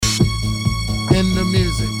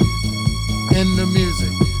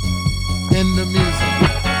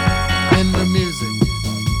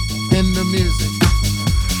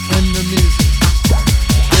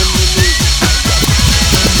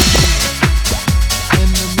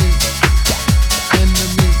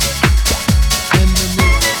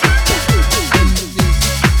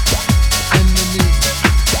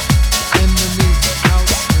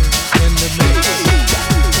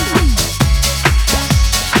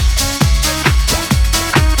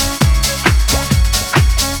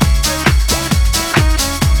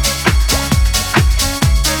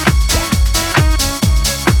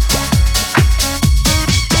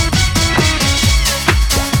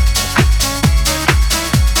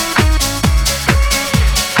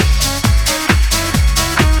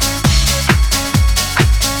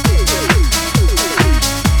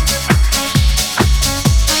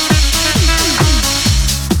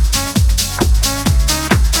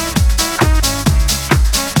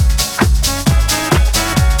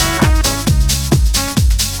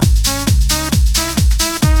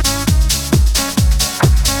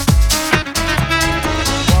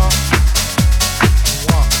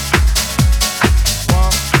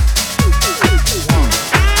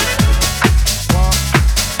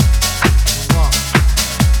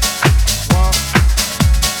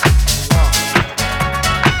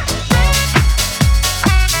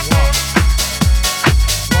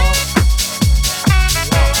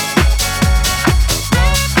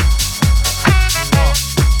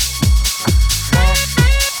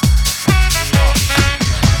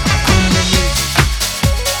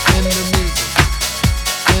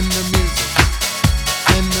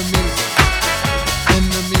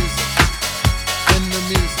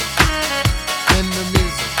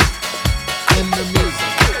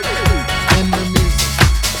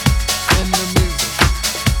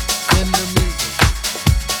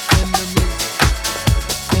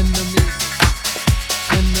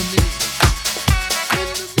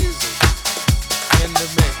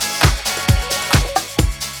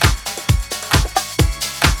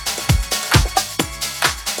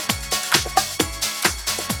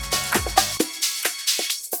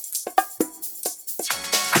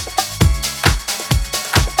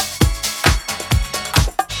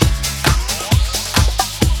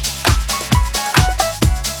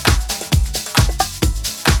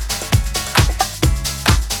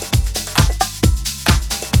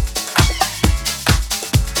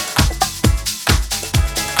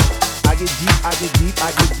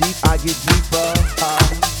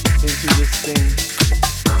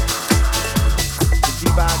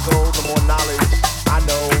go, the more knowledge I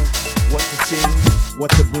know what to sing,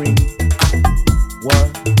 what to bring. What?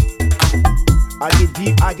 I get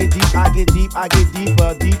deep, I get deep, I get deep, I get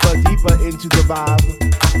deeper, deeper, deeper into the vibe.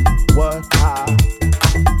 What?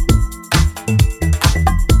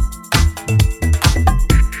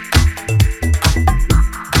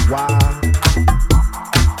 Why?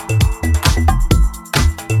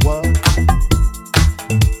 What?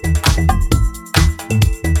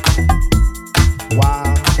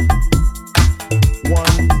 Why?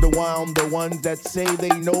 The ones that say they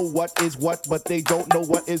know what is what, but they don't know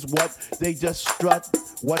what is what. They just strut.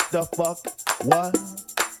 What the fuck? What?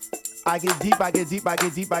 I get deep, I get deep, I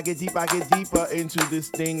get deep, I get deep, I get deeper into this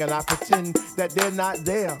thing, and I pretend that they're not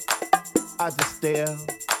there. I just stare.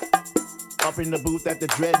 Up in the booth at the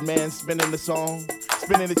Dread Man, spinning the song,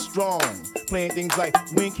 spinning it strong, playing things like,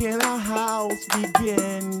 when can our house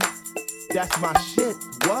begin? That's my shit.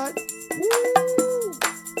 What? Woo!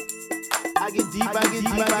 I get deep, I get deep,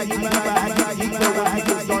 I get deep, I get deeper when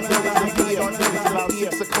people start to disappear. It's about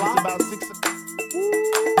 6 o'clock, about 6 o'clock.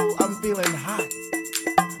 Woo! I'm feeling hot.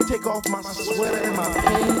 Take off my sweater and my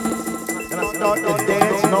pants, and I start to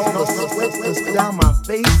dance, and all the sweat goes down my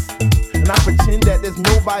face. And I pretend that there's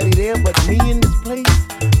nobody there but me in this place.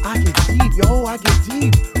 I get deep, yo, I get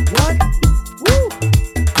deep. What? Woo!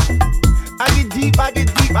 I get deep, I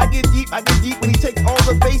get deep, I get deep, I get deep. When he takes all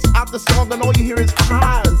the bass out the song and all you hear is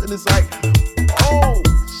highs. And it's like, oh,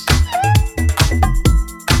 shit.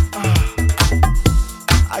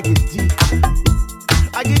 I get deep.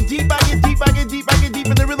 I get deep, I get deep, I get deep, I get deep.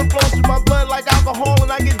 And the rhythm flows through my blood like alcohol.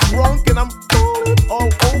 And I get drunk and I'm falling all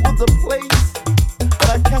over the place.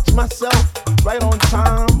 I catch myself right on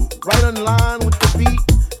time, right in line with the beat,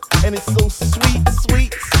 and it's so sweet,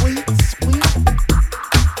 sweet, sweet, sweet.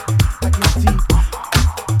 I get deep,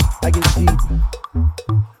 I get deep,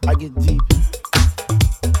 I get deep.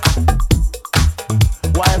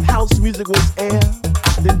 Why, if house music was air,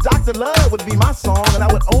 then Dr. Love would be my song, and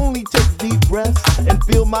I would only take deep breaths and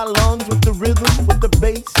fill my lungs with the rhythm, with the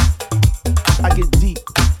bass. I get deep,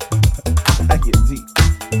 I get deep.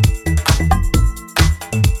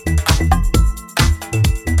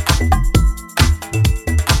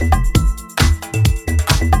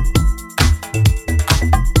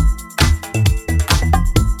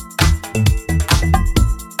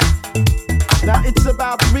 It's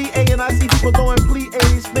about 3A and I see people going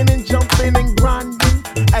plie, spinning, jumping and grinding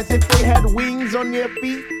as if they had wings on their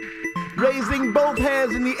feet, raising both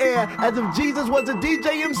hands in the air as if Jesus was a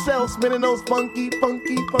DJ himself, spinning those funky,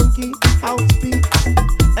 funky, funky house beats.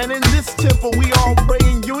 And in this temple we all pray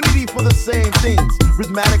in unity for the same things.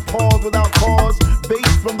 Rhythmic pause without cause,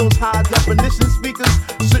 bass from those high definition speakers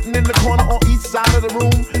sitting in the corner on each side of the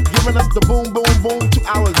room, giving us the boom, boom, boom to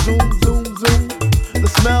our zoom, zoom, zoom. The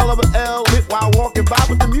smell of an L lit while walking by,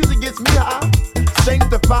 but the music gets me high.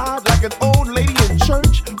 Sanctified like an old lady in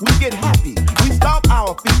church, we get happy. We stomp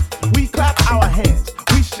our feet, we clap our hands,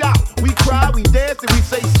 we shout, we cry, we dance, and we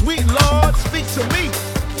say, sweet Lord, speak to me.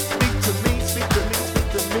 Speak to me, speak to me, speak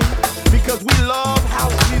to me. Because we love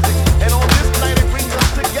house music, and on this night it brings us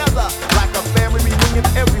together like a family reunion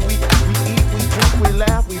every week. We eat, we drink, we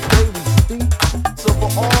laugh, we play, we speak. So for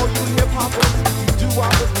all you hip-hoppers, you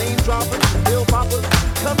doo-woppers, name droppers, hill poppers,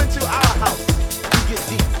 come into our house to get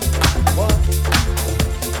deep. What?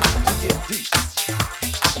 To get deep.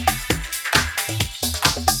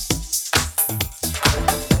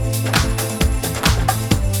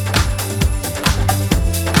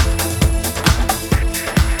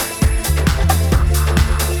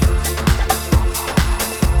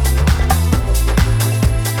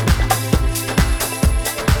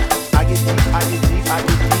 I get deep, I get deep, I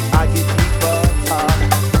get deep, I get deeper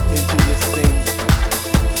into this thing.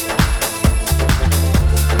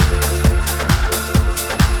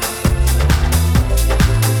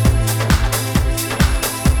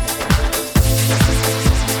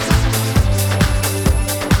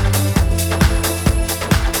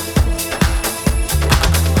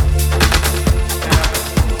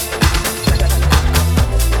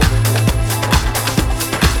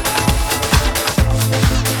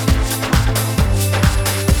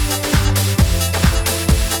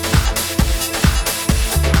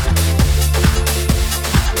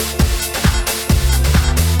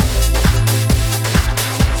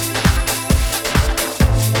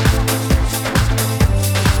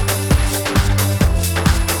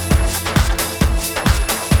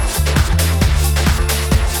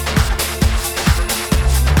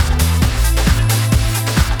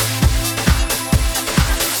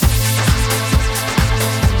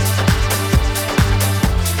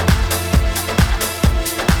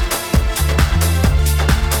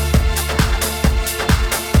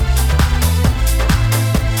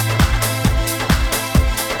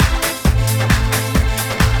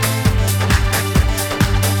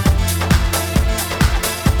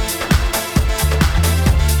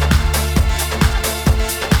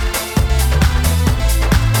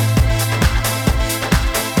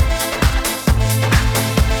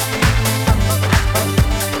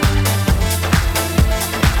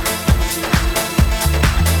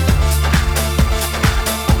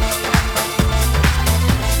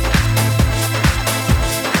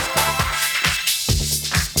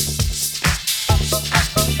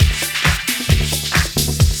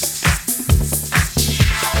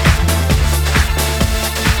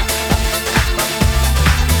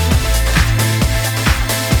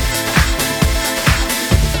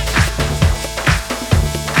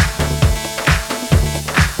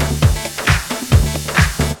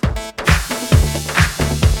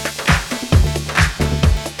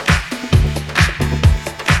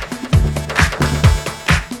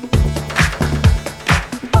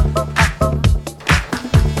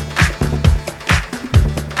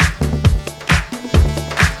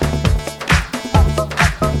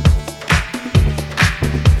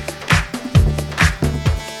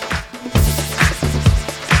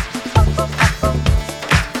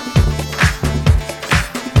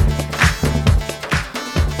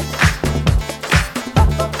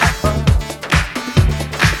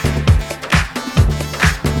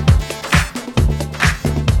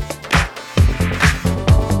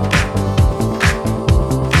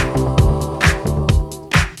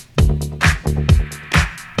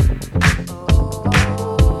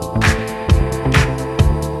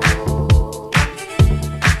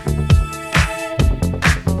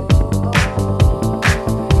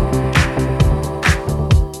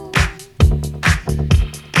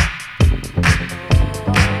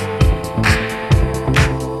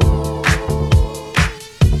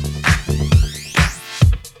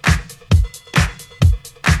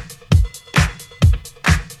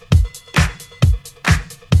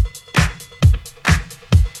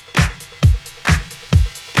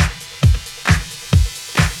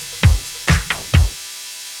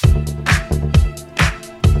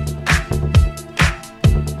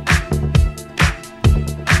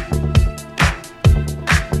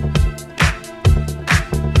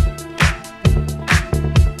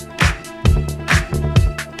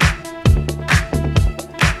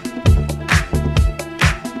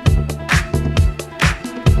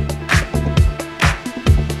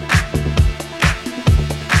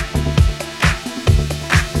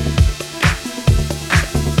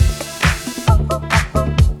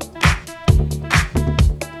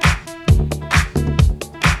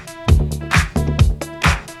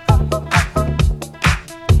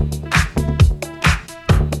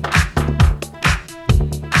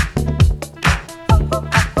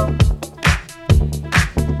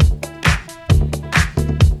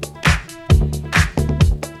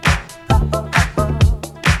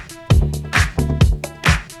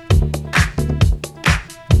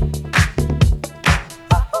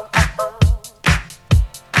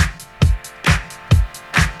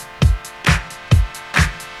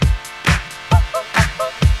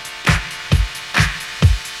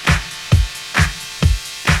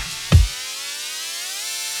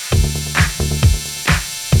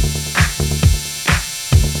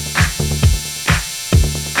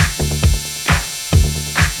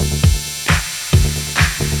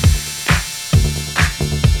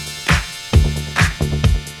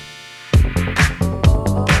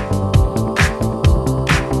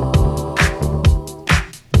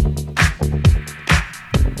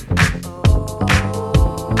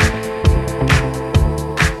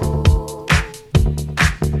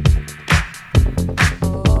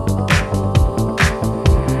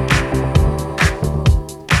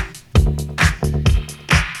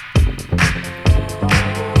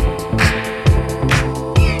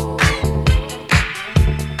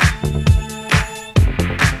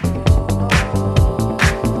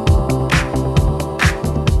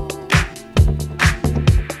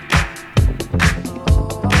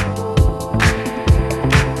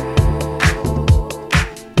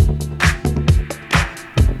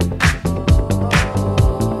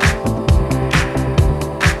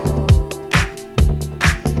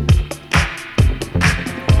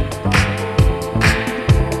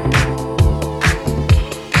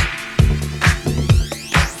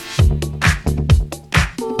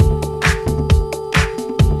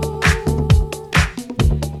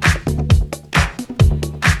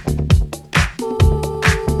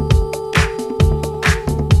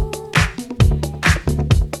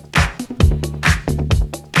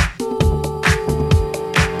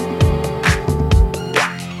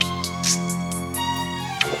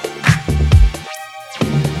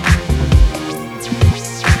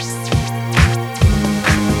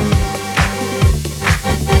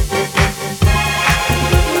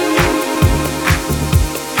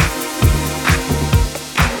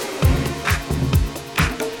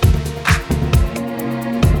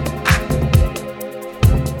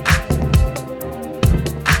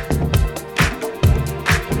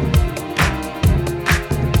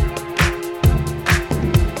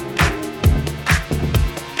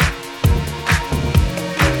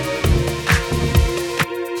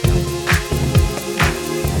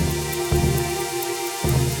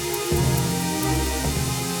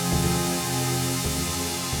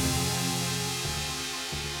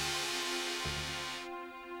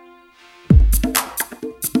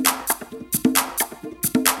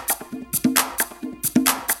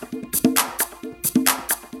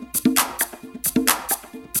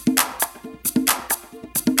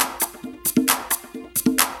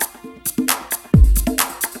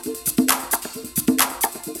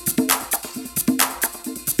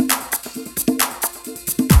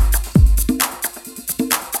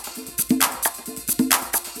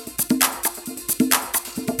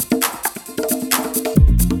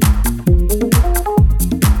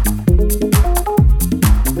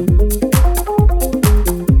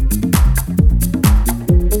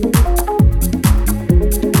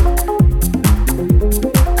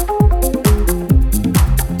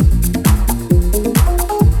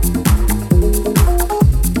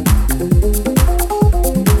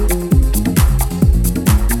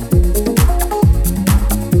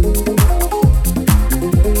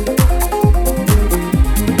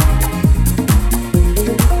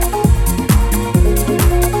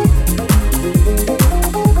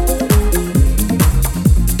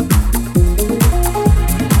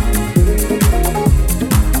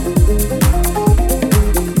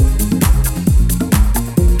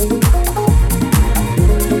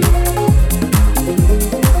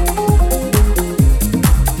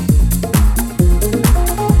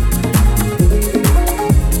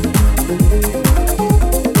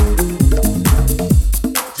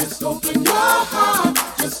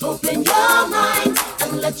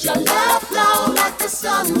 let your love flow like the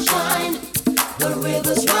sunshine. The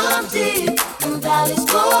rivers run deep and valleys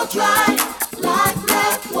go dry like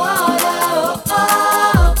black water. Oh,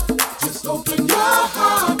 oh. Just open your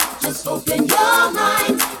heart, just open your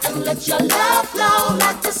mind, and let your love flow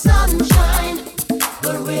like the sunshine.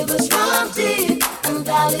 The rivers run deep and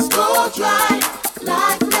valleys go dry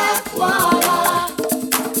like black water.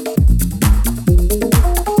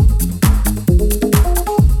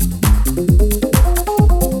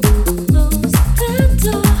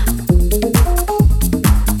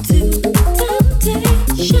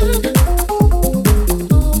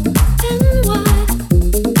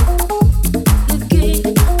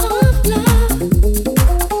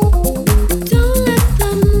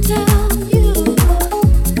 Tell you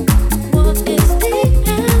what is the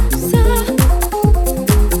answer.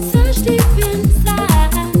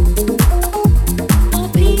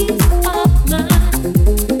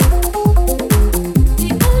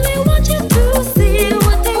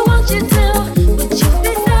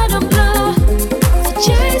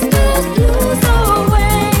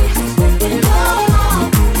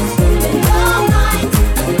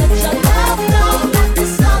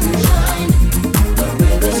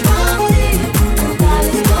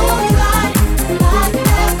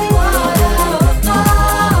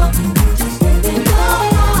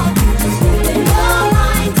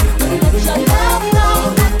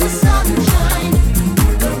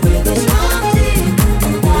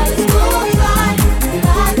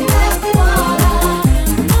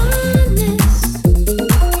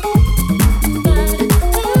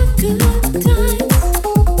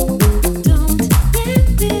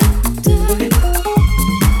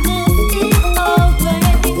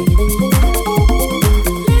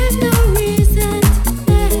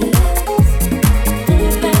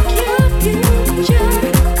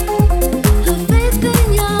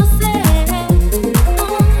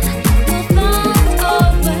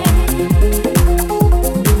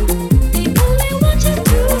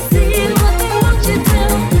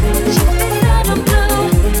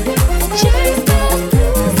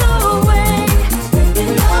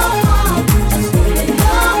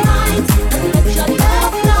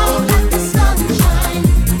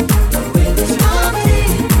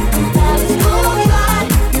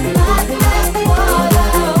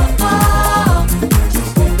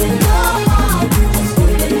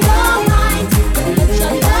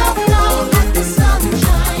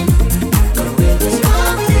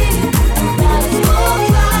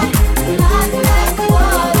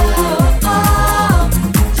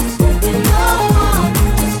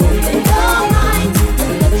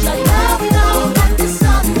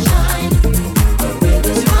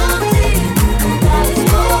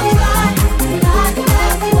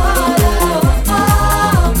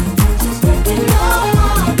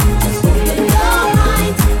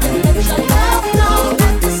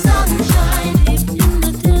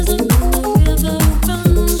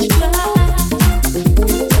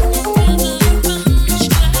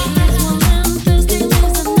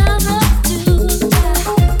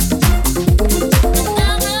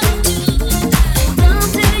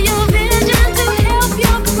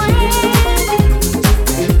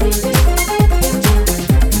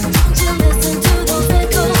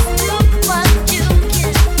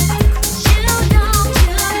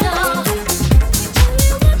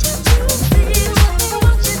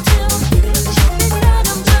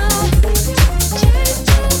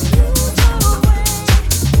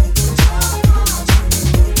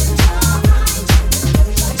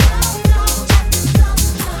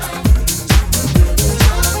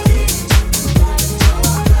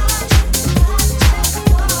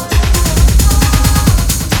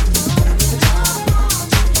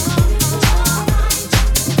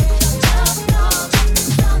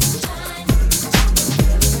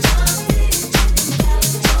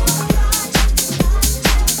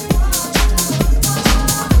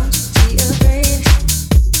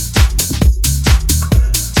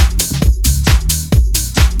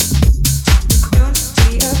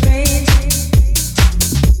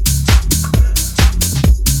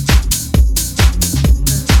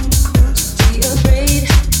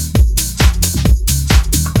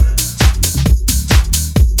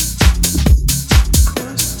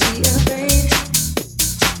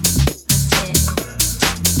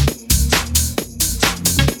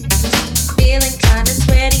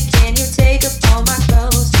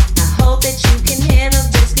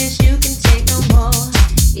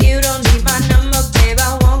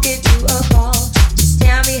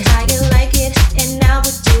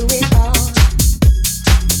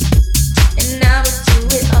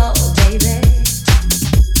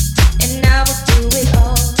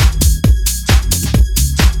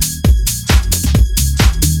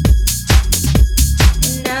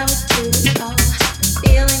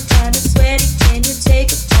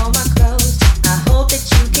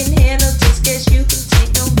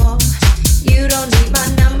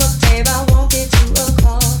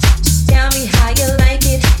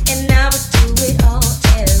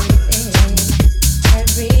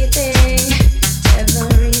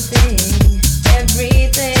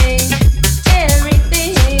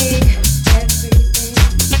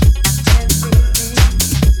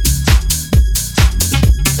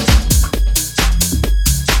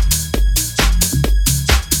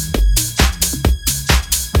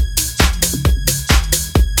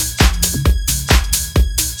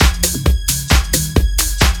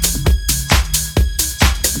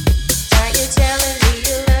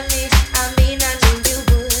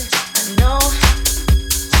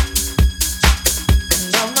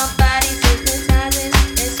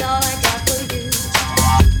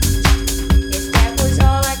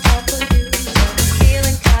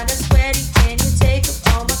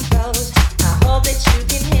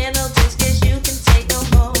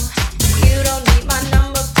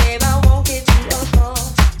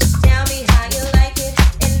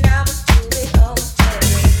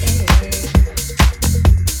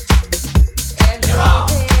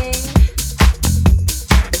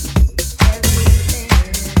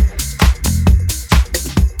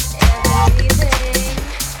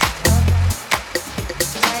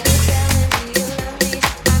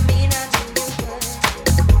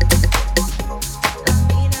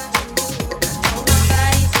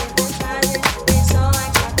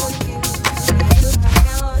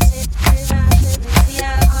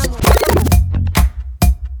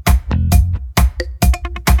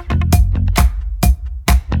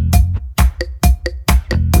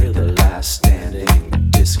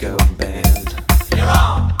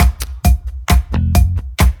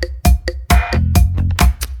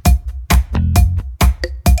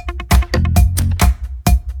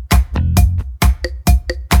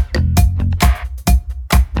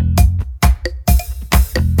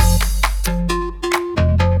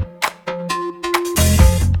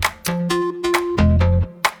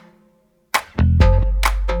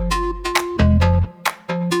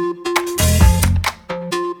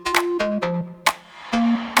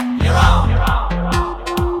 You're on.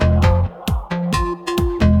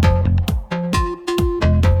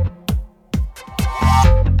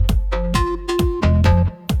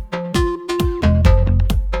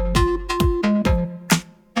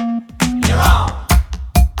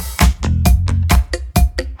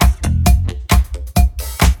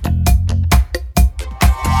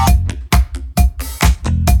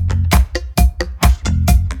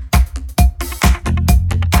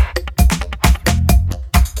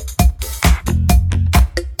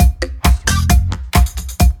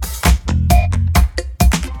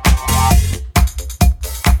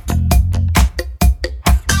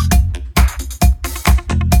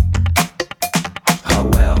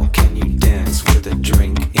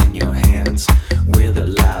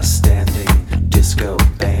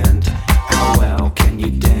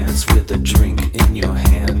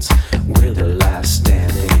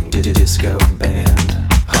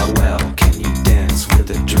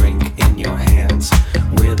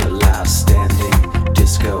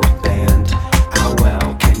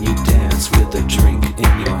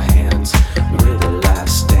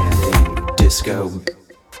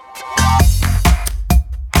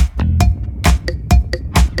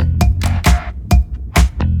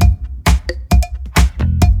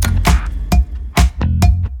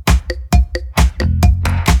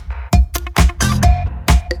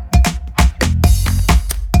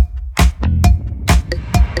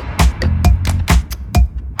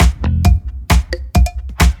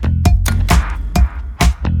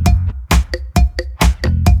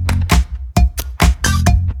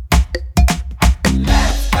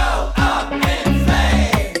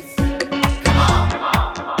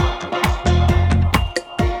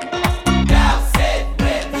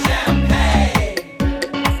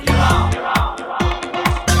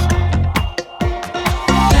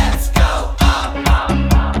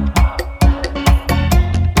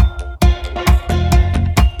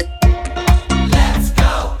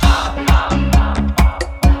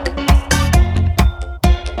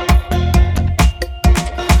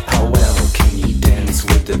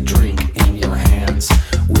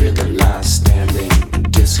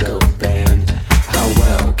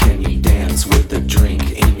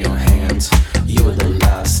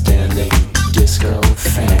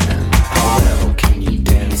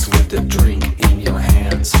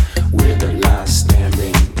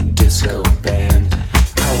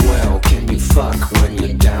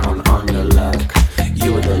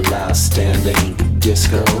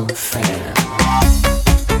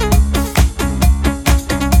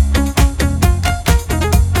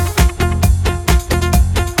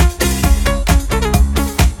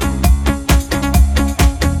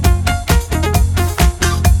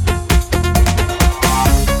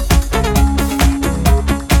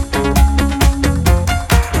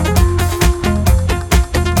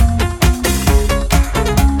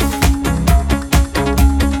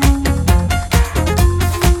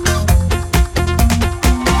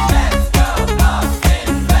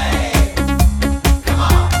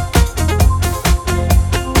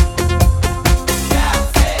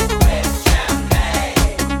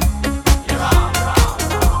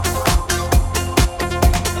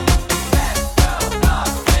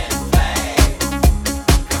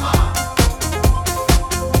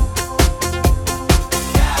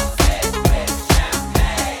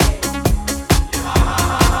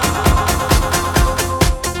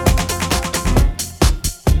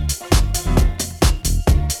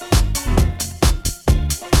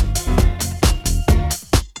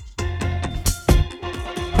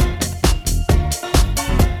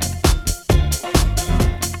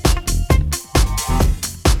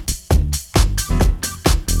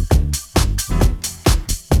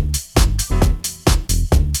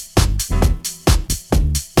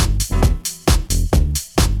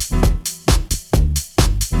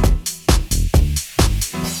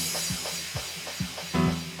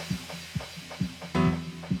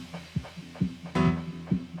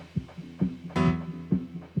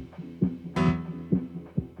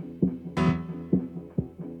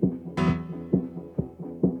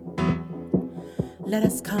 Let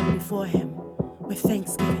us come before him with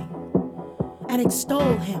thanksgiving and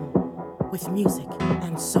extol him with music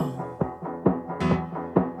and song.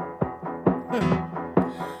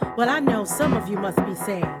 Well, I know some of you must be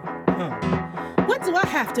saying, what do I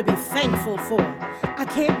have to be thankful for? I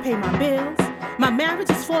can't pay my bills, my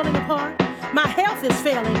marriage is falling apart, my health is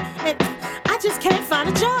failing, and I just can't find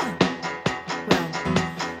a job. Well,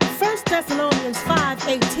 1 Thessalonians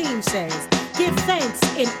 5:18 says, give thanks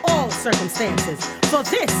in all circumstances, for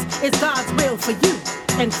this is God's will for you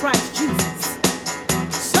in Christ Jesus.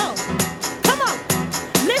 So, come on,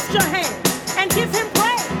 lift your hands and give him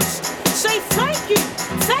praise. Say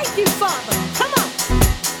thank you, Father. Come on.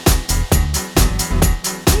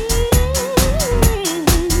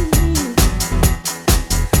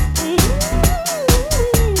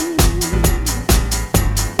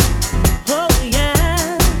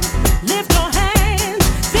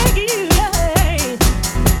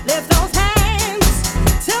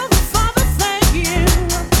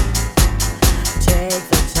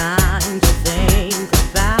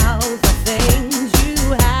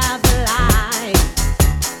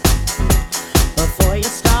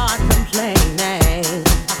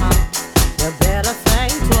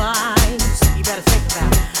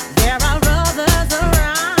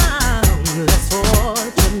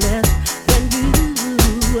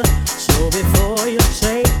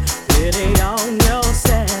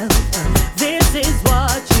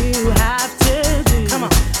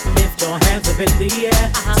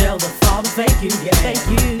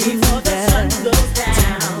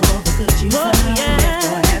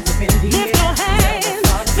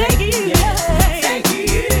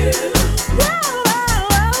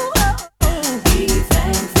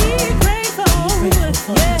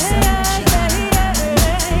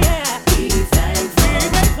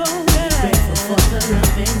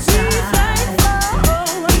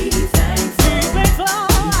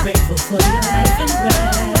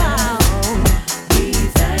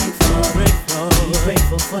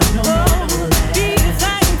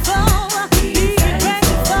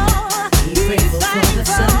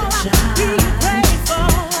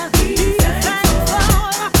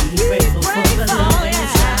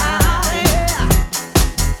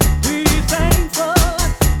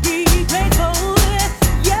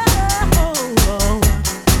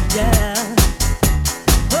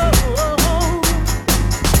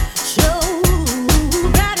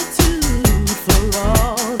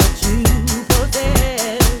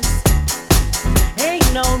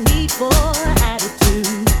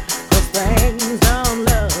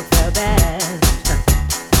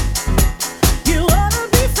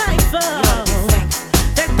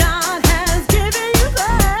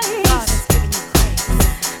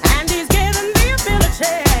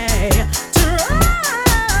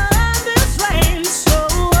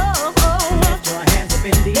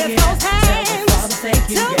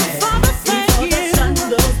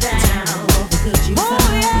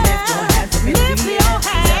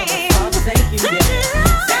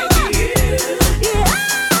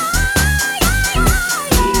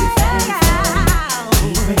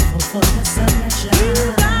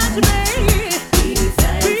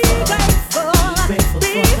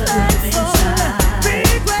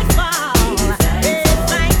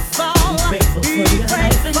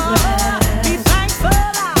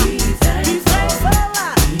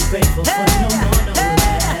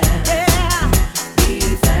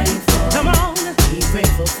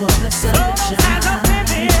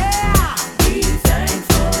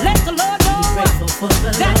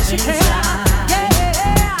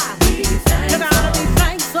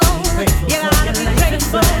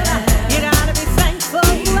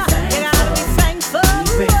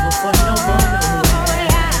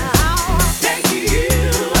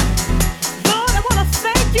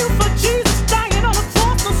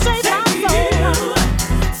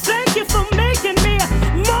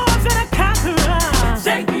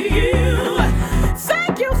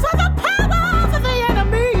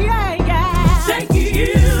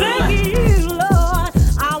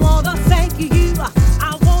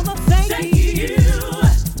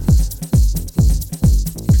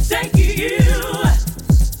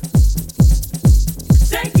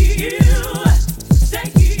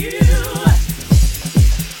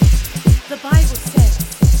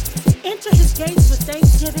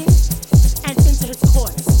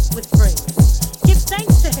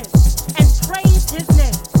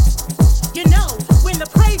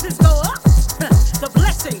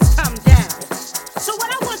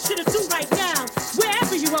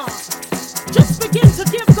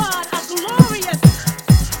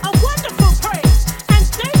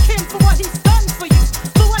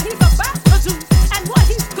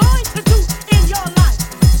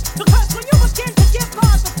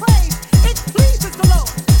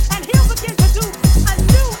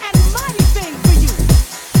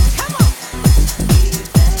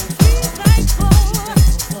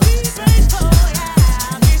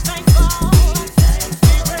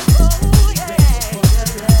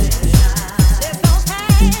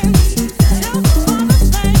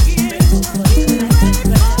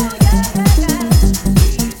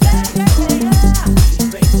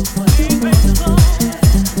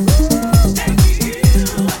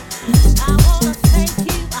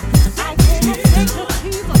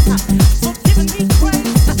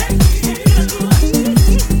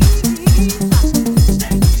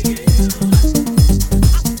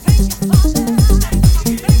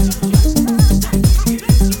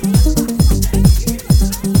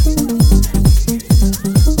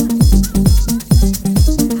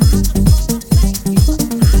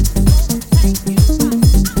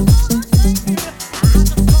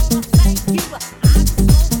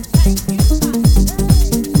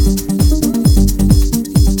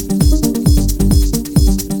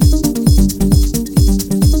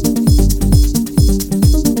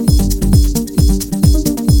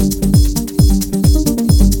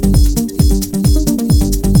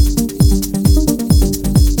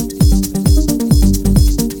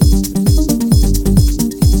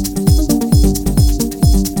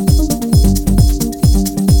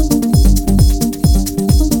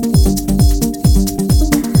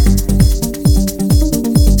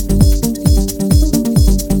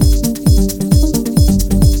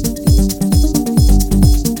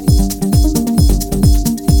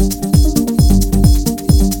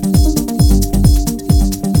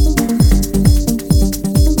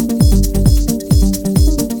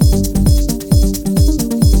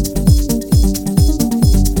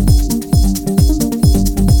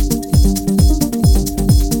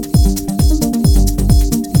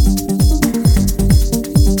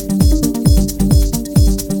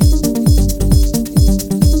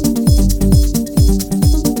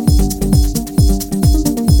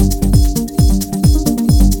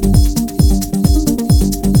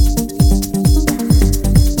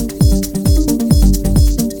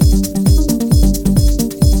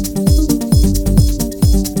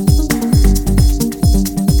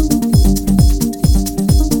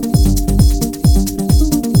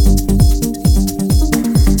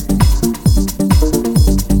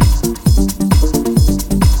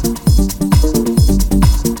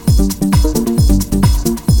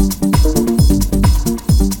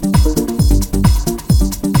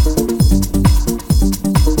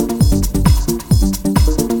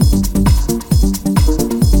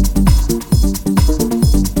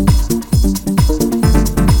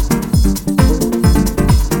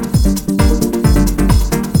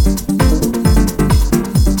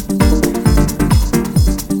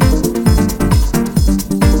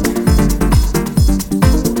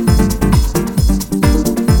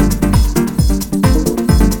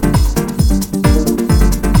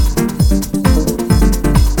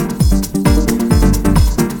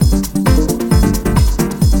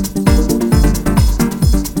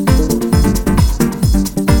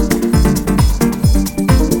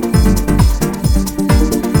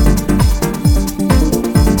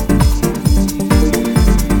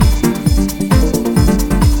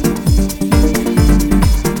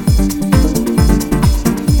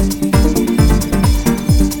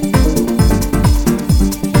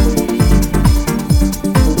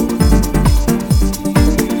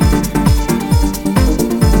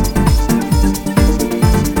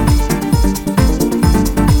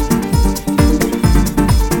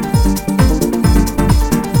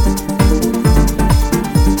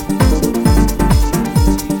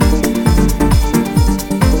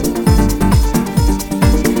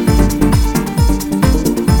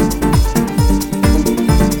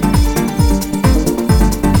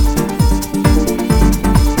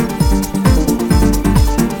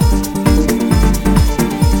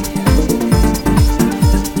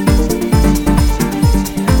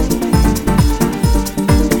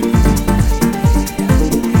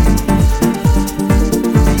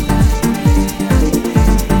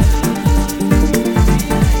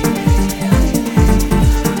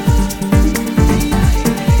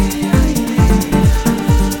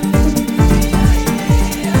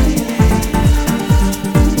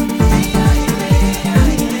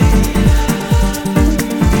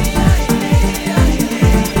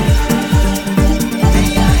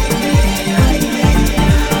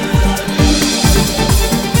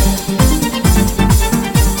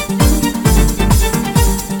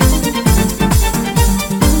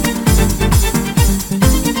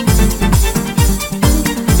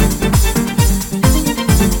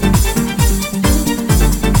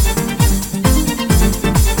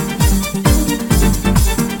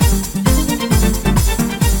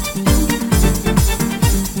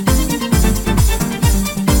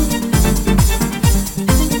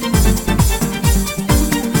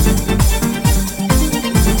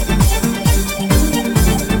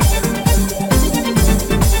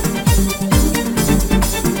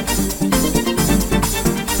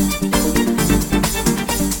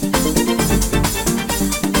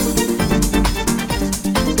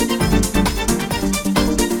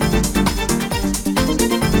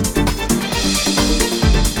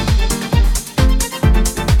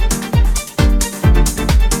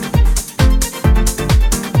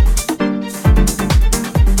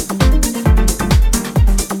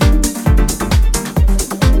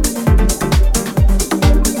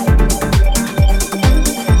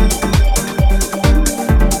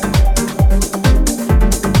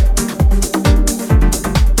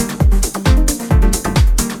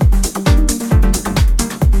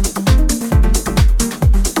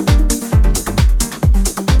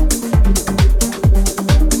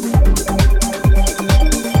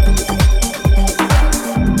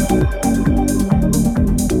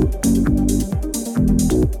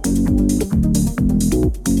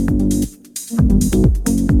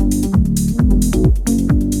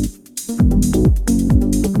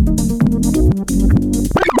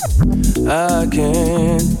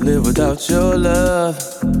 without your love.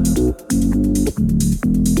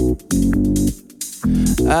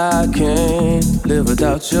 I can't live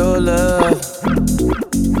without your love.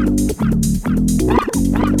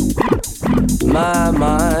 My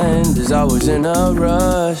mind is always in a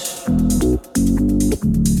rush.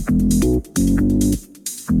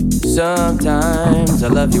 Sometimes I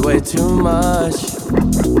love you way too much.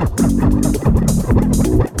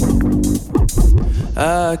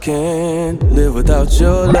 I can't live without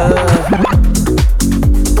your love.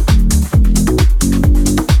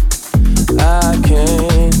 I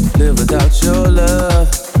can't live without your love.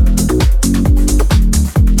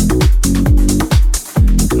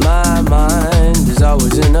 My mind is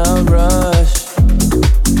always in a rush.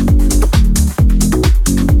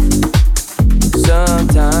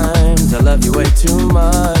 Sometimes I love you way too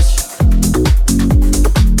much.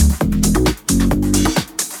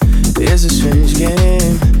 It's a strange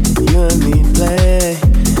game you and me play.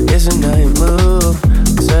 It's a night move,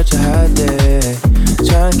 such a hot day.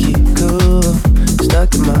 Trying to keep cool,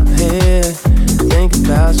 stuck in my head. Think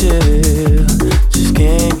about you, just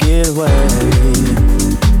can't get away.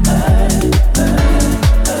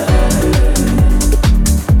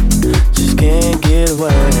 Just can't get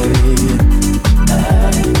away.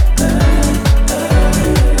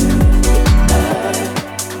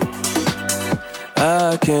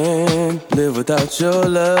 I can't live without your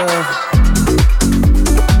love.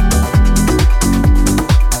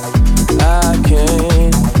 I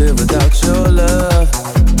can't live without your love.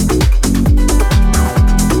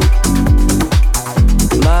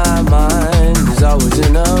 My mind is always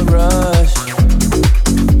in a rush.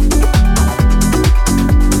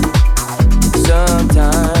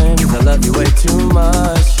 Sometimes I love you way too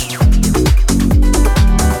much.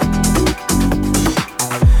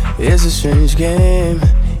 It's a strange game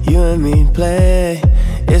you and me play.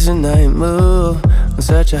 It's a night move on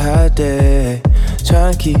such a hot day.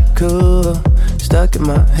 Trying to keep cool, stuck in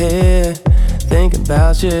my head. Thinking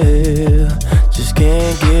about you, just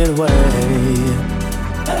can't get away.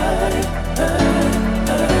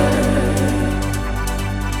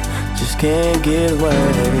 Just can't get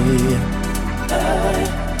away.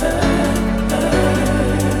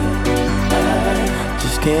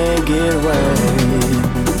 Just can't get away.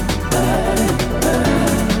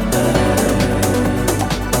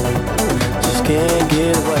 Just can't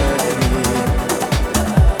get away.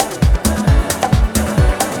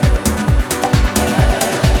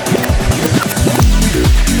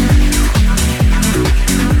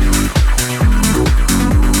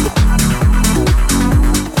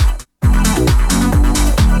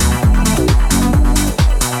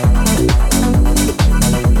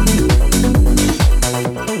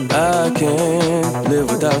 I can't live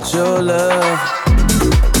without your love.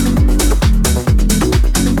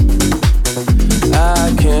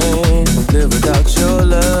 I can't live without your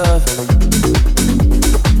love.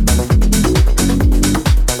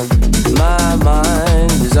 My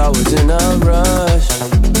mind is always in a rush.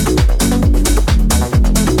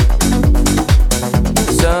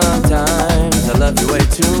 Sometimes I love you way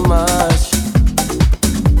too much.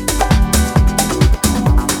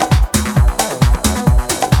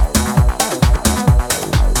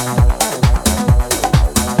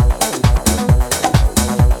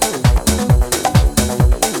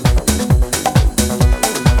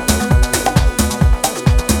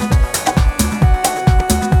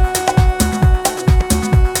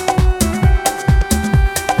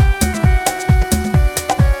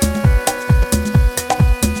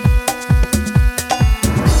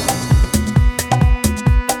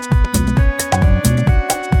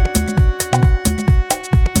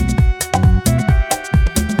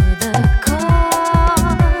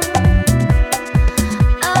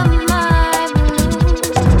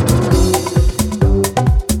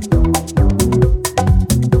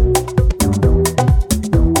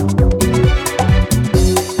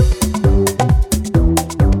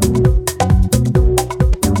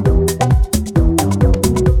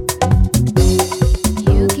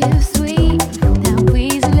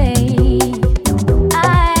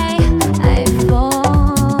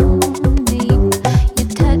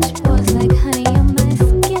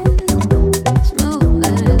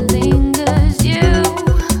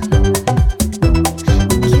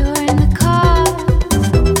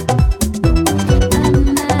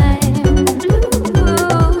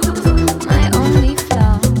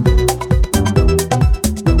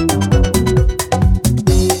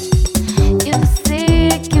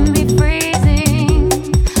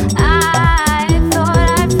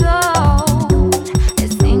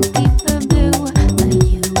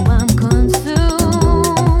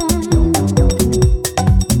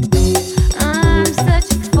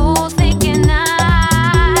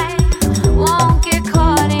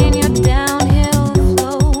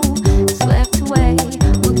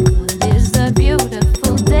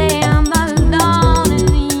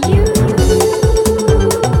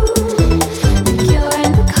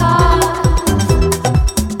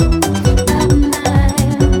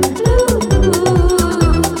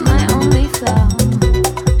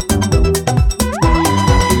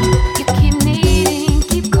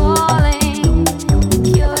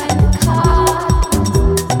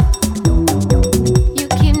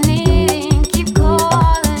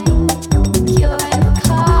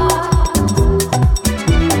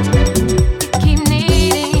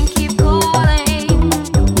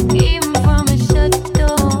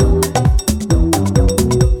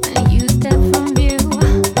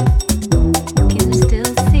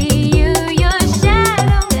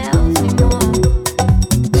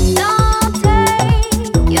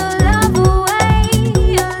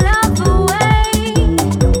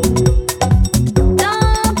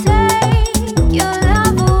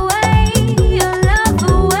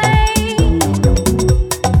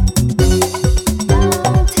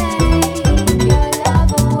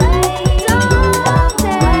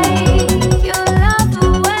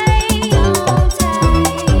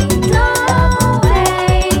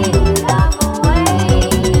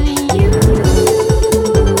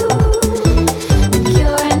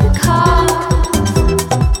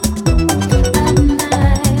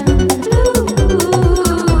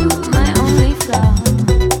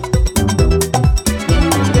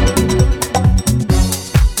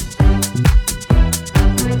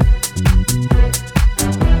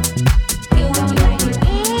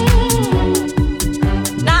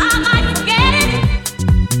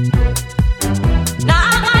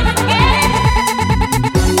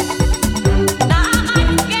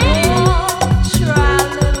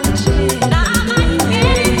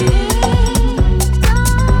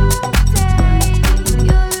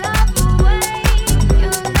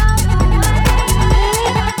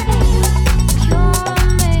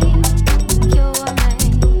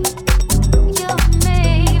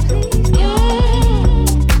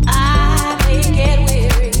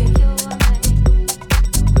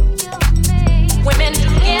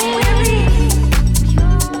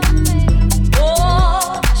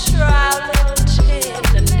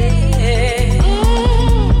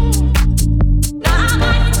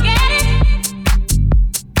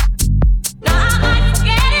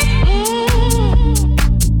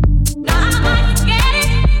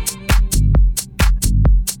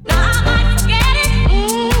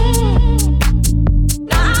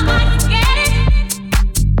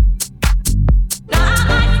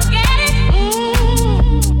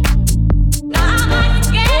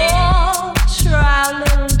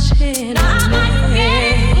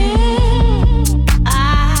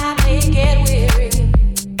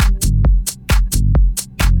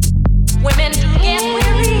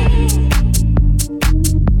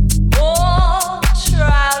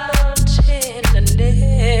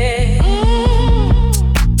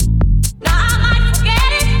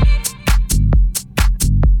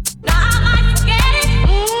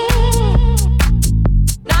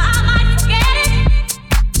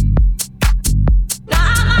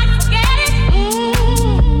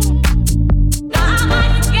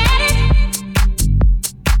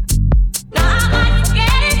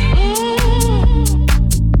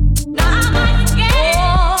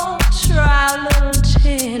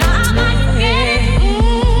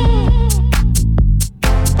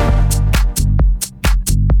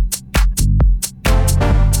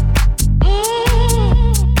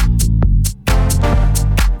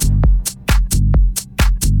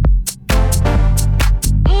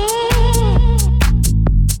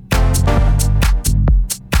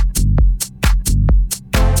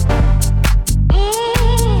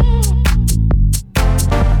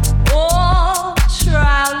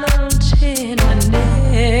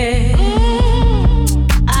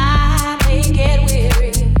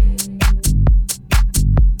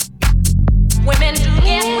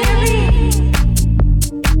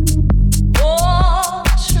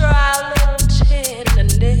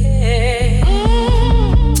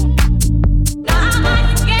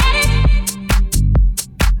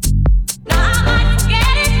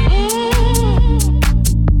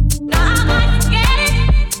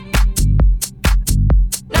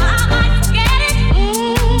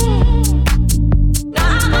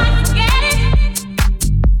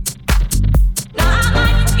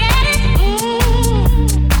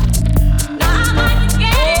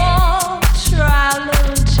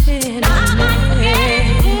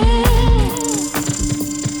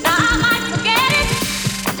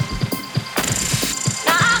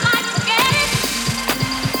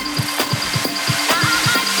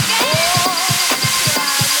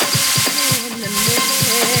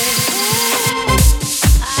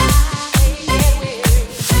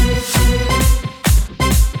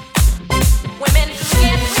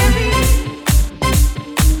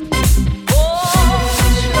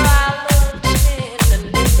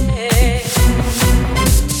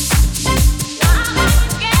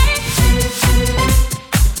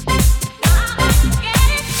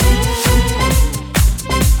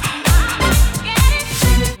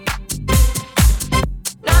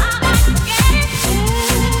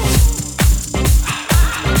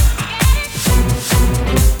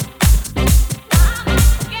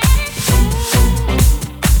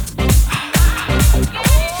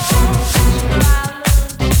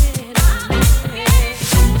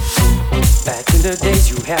 in the days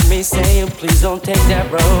you had me saying, please don't take that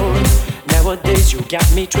road. Nowadays you got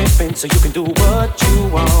me tripping, so you can do what you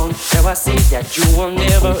want. Now I see that you will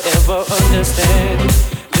never ever understand.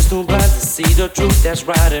 Just too blind to see the truth that's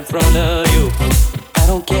right in front of you. I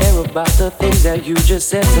don't care about the things that you just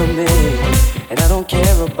said to me, and I don't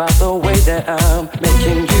care about the way that I'm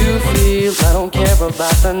making you feel. I don't care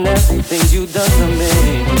about the nasty things you done to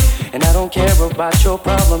me, and I don't care about your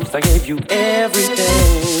problems. I gave you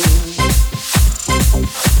everything.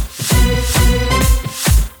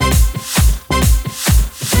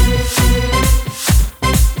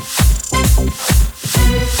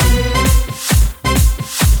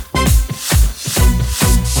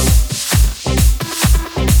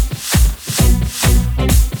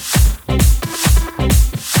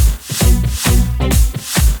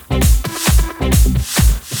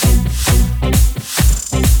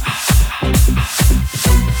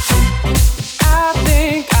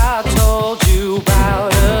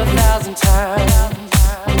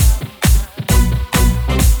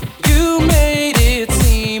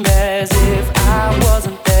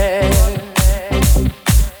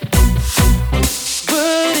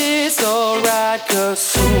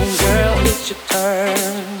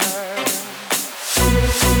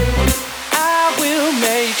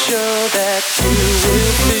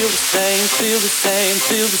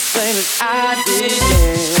 Feel the same as I did,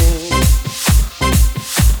 yeah.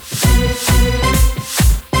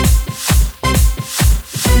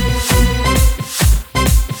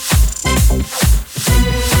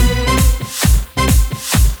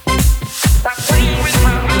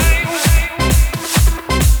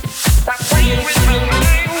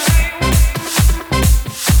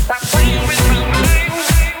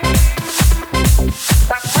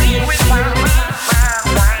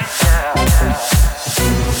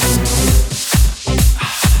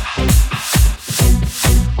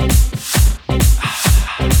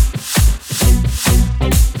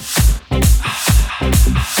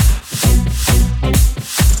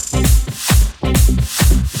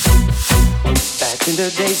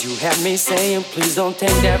 You had me saying, please don't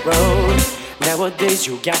take that road. Nowadays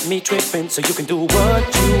you got me tripping, so you can do what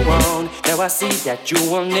you want. Now I see that you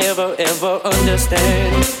will never ever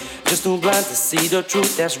understand. Just too blind to see the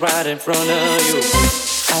truth that's right in front of you.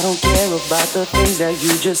 I don't care about the things that you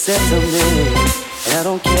just said to me, and I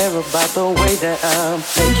don't care about the way that I'm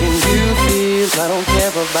making you feel. I don't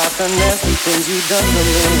care about the nasty things you done to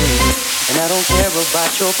me, and I don't care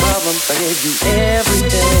about your problems. I gave you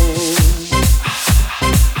everything.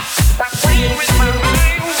 Stop playing with my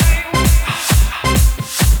mind.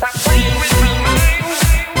 Stop playing with my mind.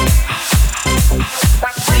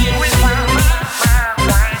 Stop playing with my mind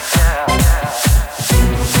right now.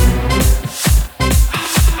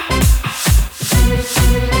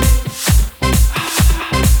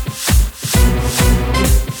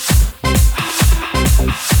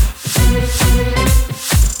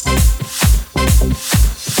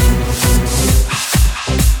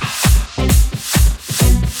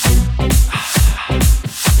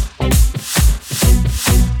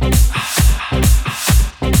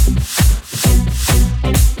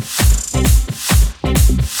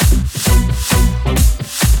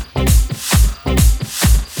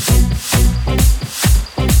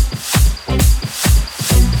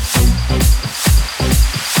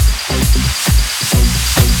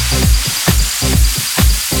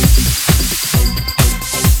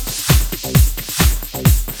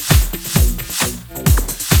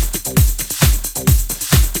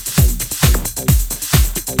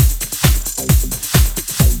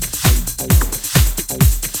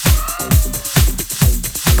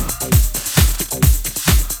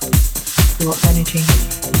 Your energy.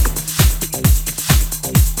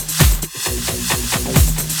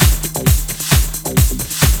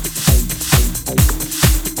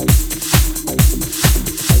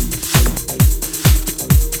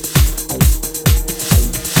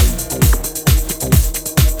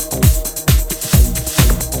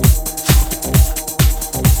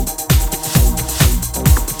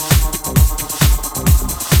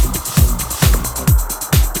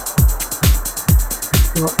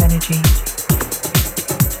 Your energy.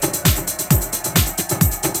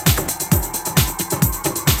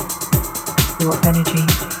 Your energy.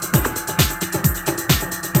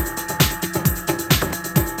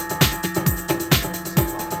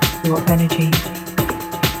 Your energy.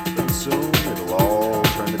 And soon it'll all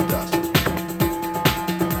turn to dust.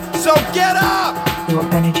 So get up! Your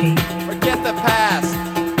energy. Forget the past.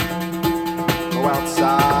 Go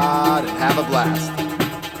outside and have a blast.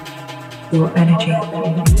 Your energy.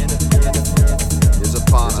 Is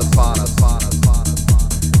upon us.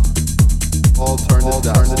 All turn Go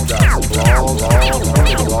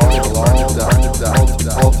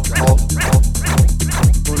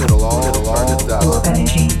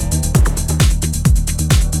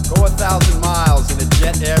 1,000 miles in a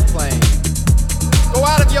jet airplane. Go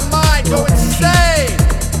out of your mind, go insane!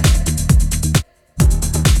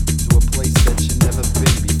 To a place that you've never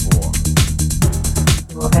been before.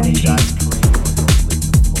 Eat ice cream or don't lick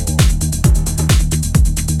the floor.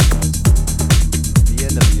 The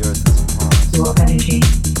end of the earth is upon us. Your energy.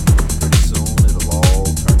 Pretty soon it'll all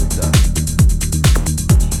turn to dust.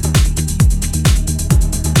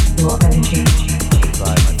 Your energy.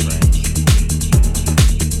 Goodbye, my friends.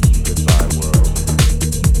 Goodbye, world.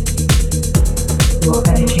 Your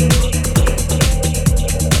energy.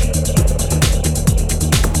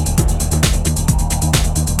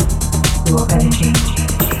 Your energy.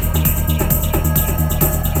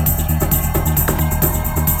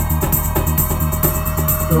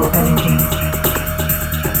 Your energy.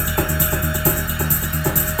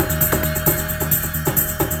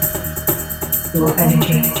 Your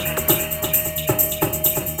energy.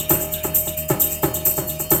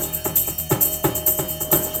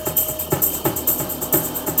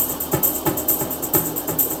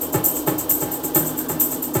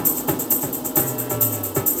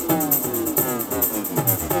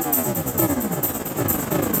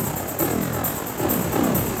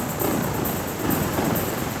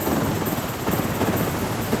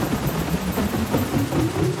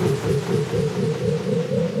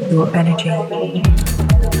 Your energy.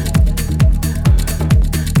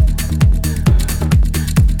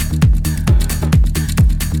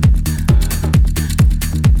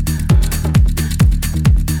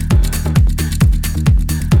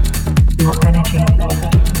 Your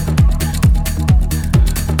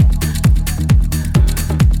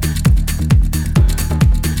energy.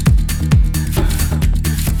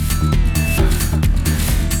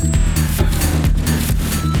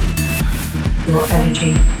 Your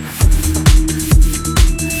energy.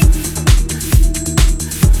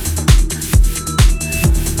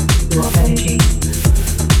 Your energy.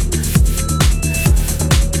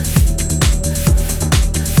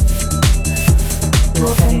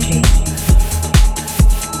 Your energy.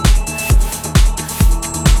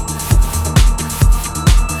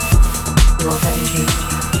 Your energy.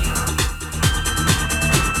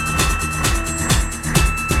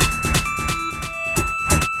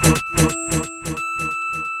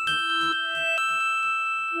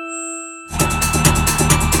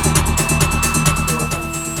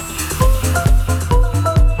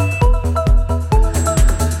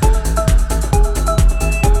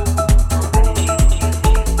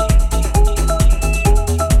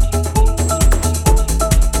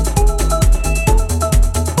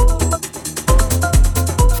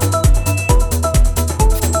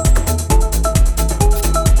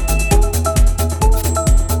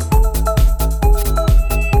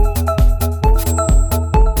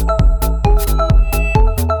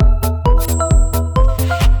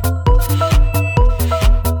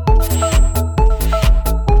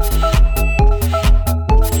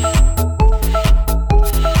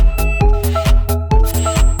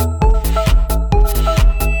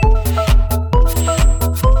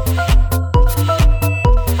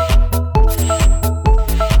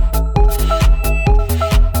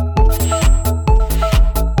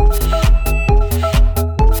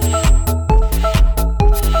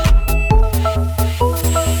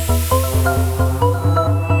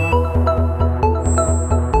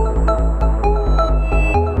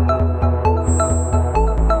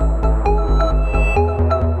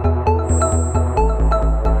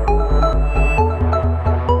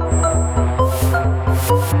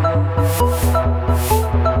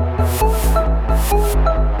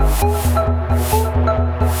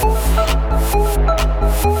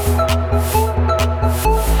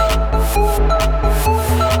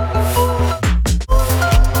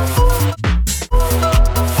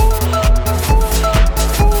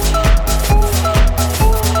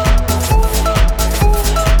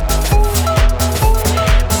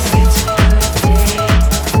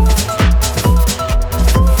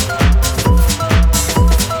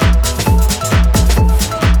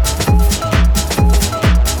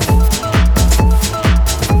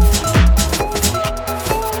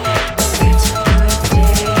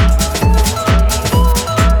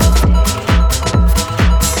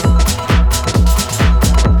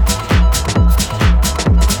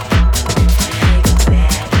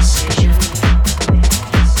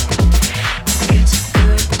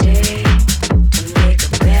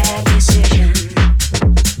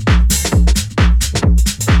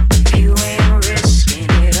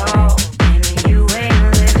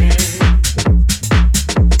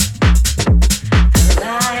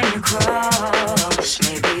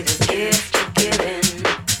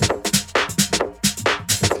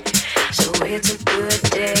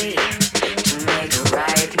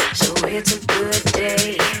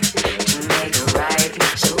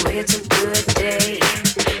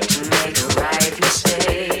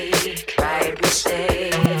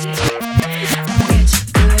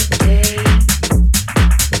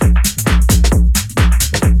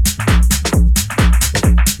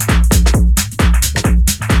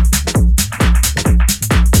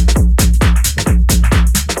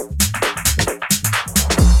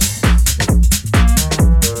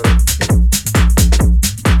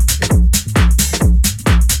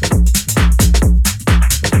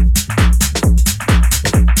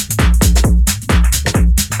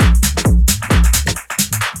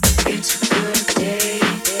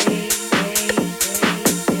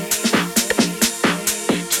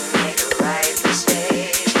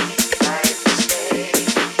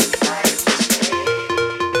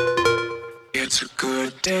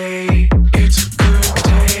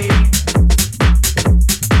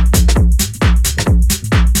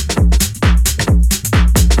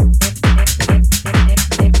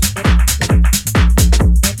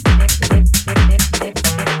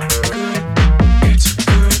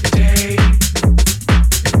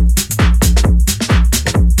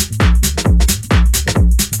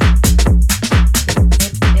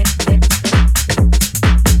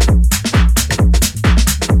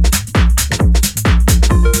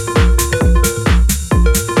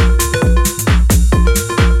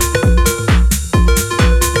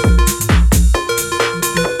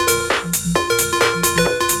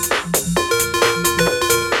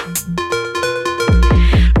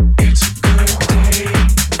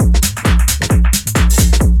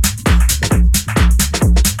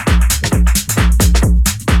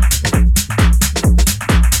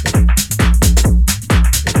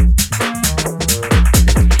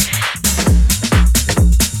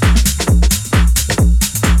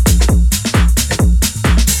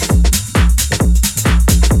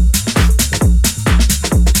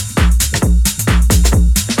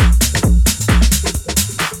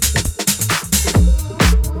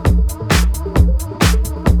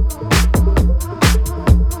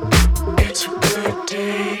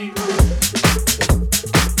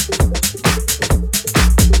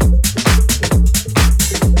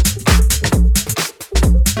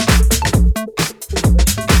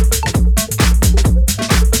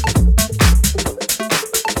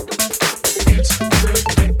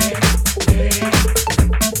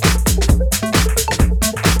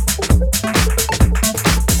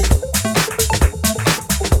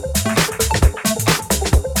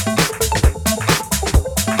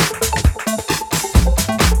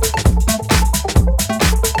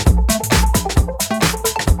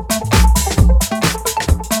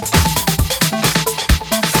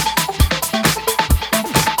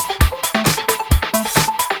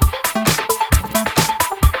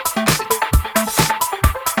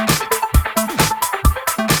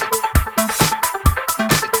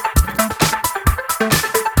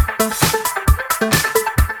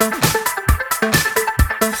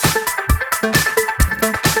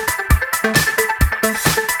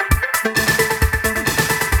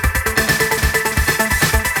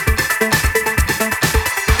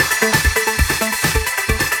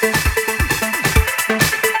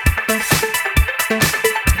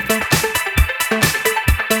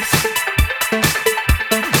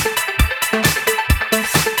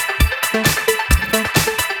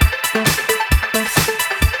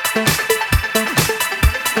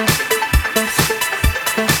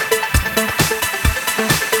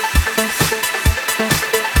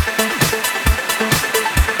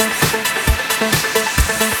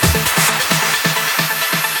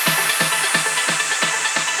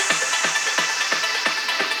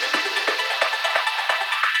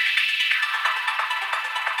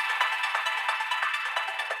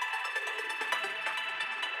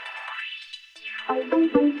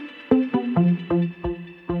 You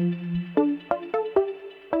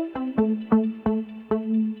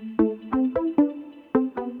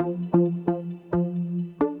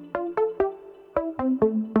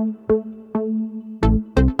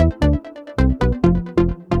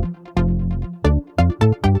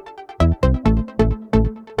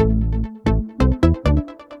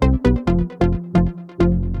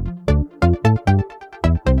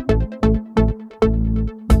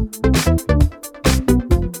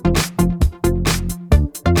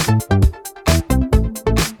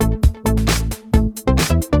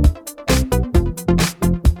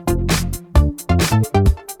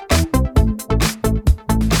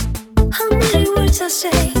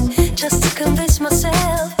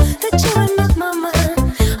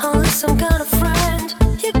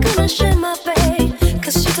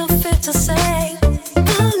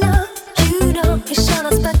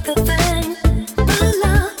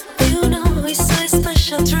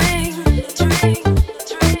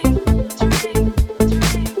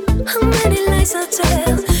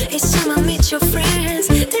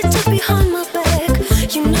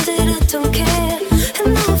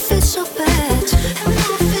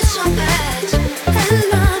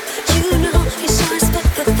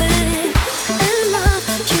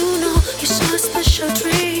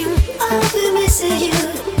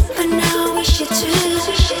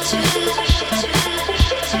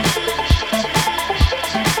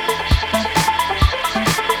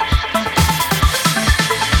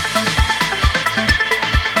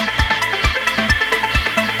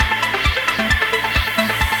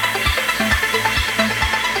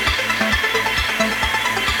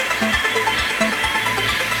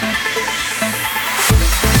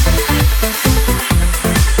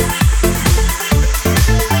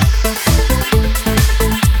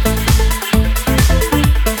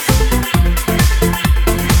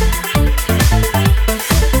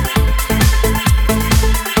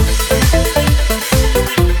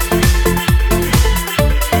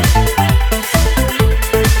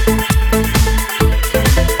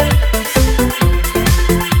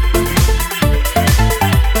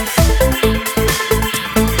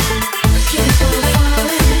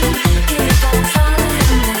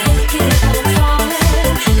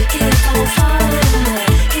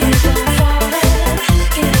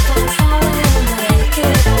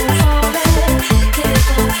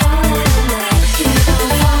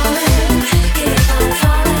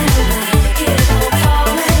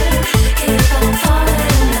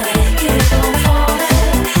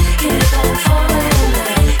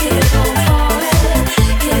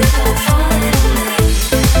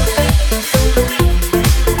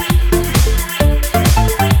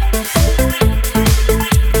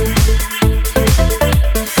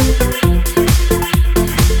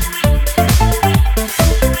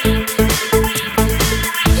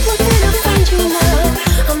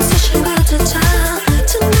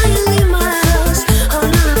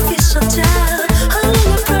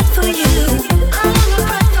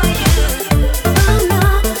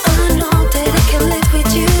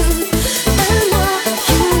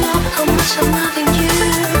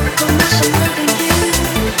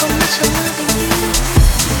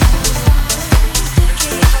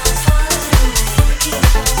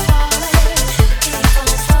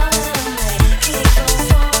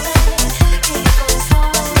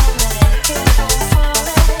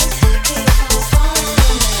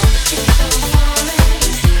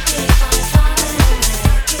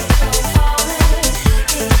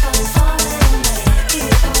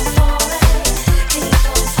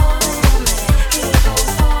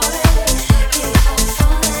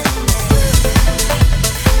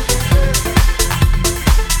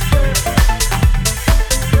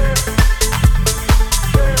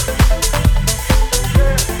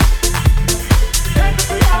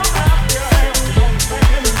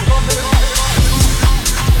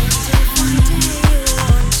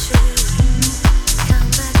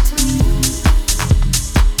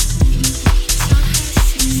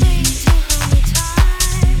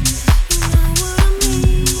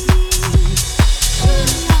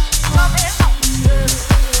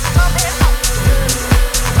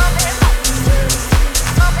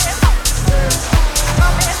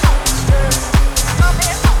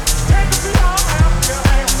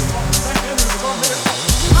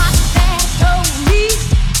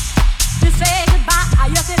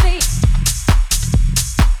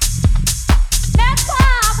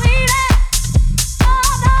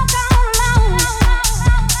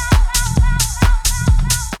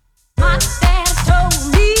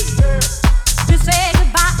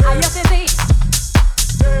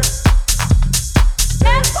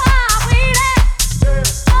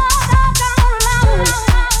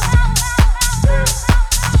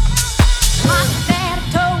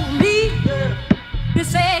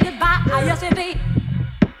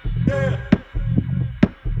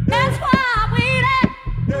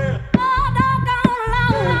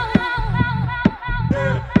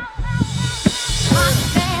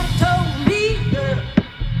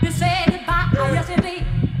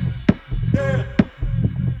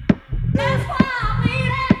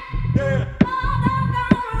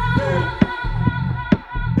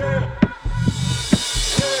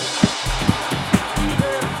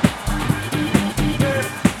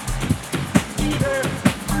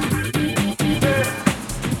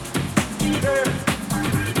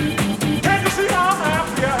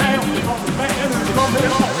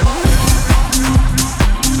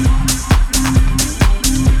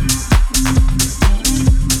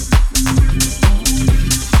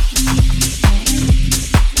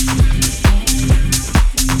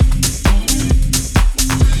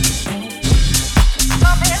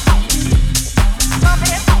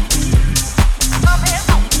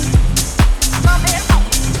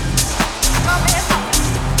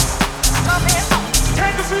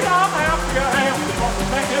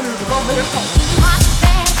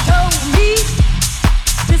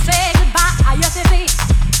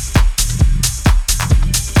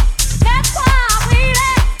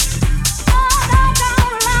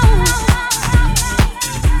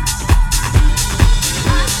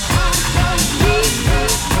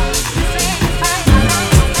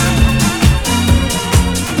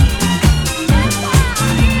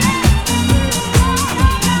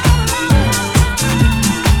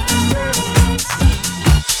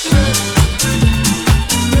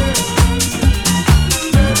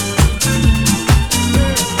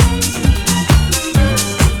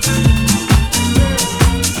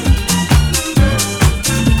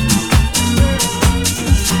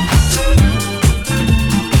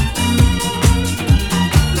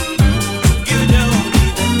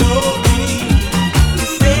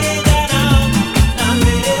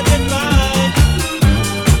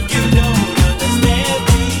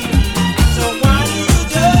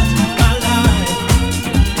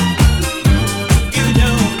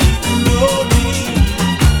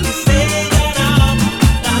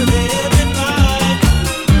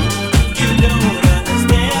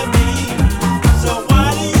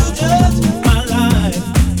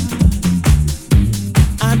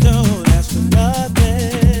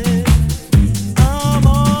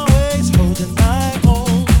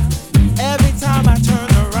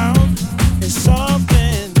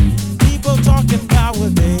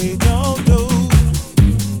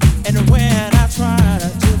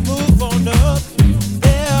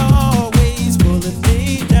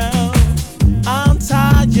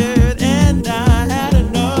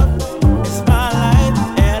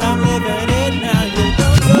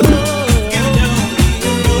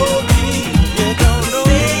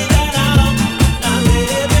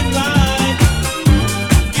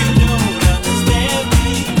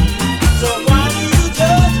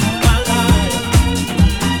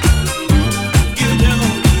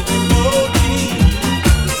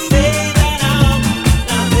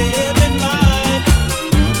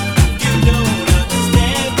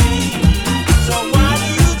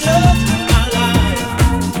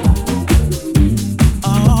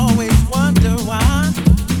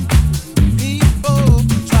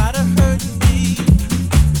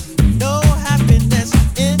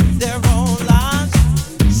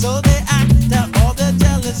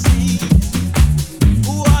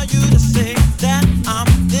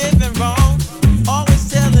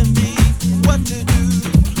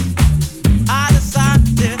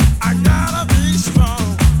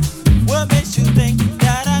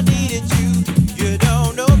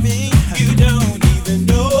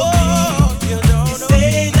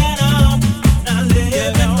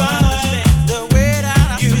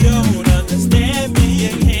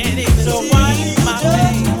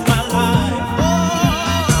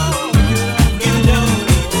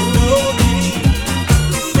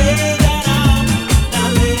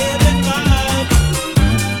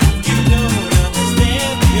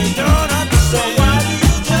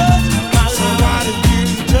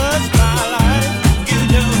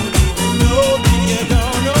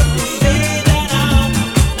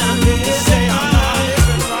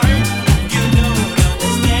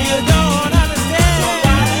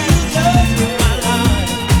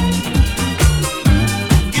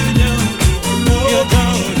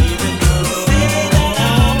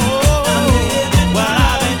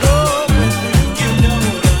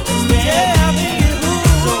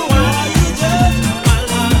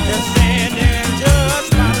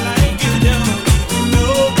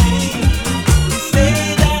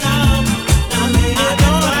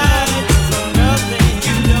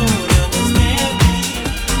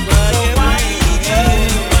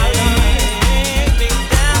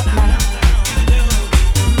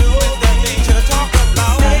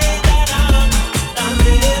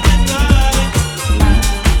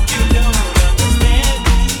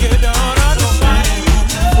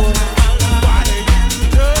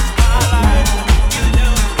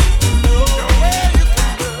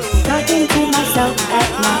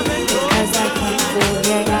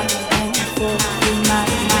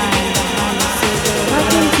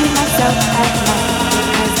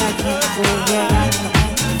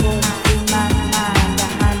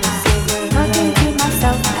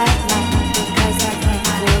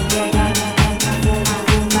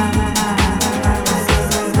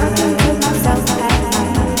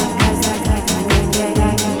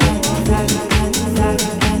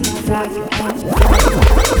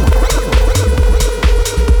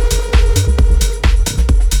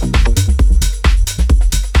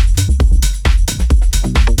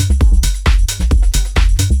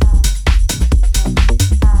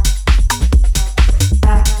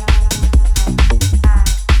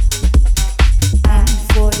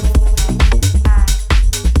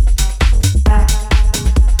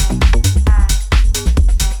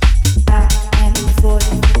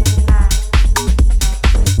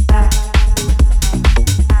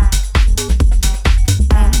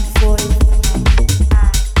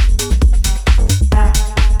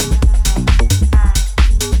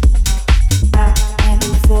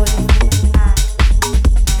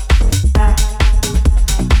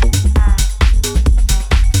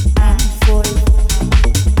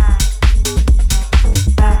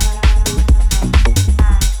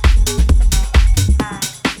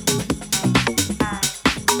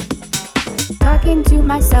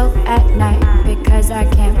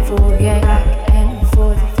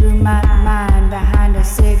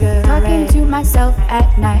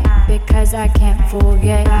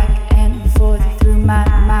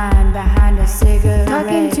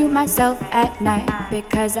myself at night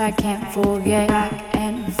because I can't forget. Back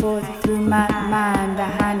and forth through my mind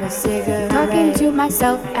behind a cigarette. Talking to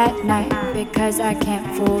myself at night because I can't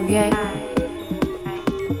forget.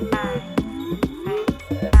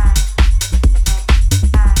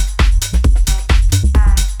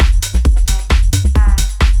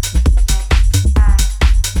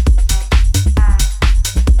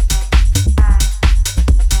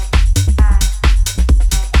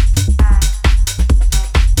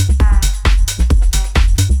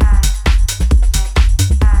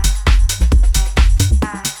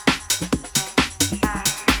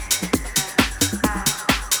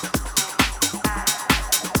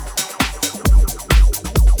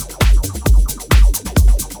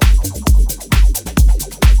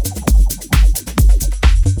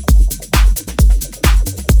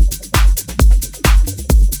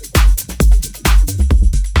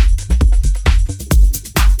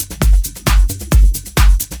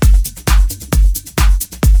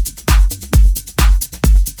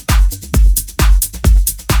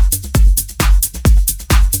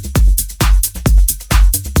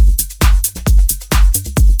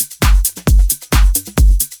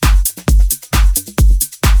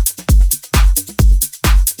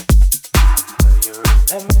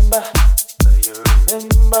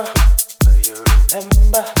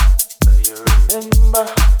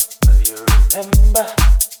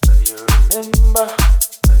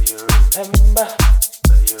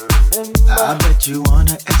 I bet you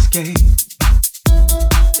wanna escape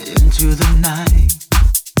into the night.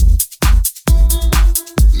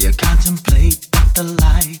 You contemplate that the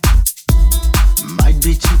light might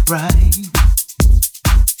be too bright.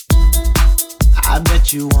 I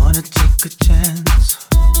bet you wanna take a chance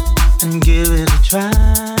and give it a try.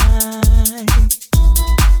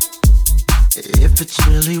 If it's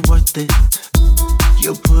really worth it,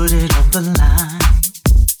 you'll put it on the line.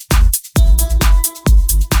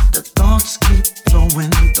 The thoughts keep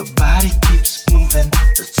flowing, the body keeps moving,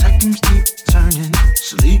 the seconds keep turning,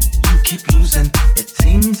 sleep you keep losing. It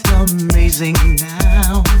seems amazing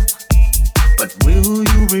now, but will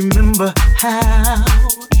you remember how?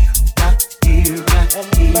 Got here, tomorrow.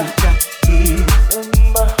 You got here,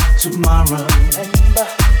 tomorrow. You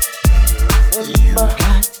got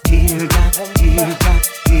here,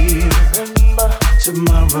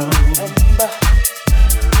 tomorrow.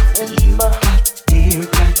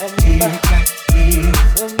 You got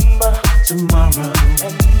here,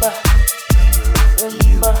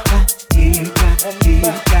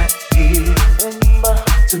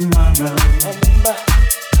 tomorrow.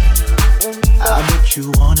 I bet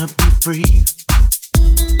you wanna be free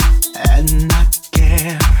and not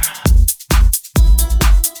care.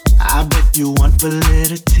 I bet you want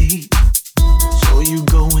validity, so you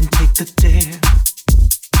go and take the dare.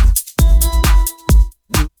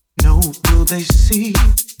 No, will they see?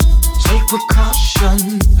 Take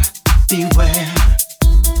precaution, beware.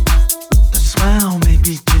 The smile may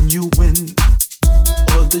be genuine,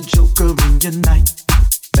 or the joker in your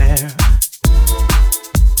nightmare.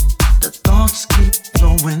 The thoughts keep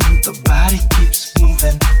flowing, the body keeps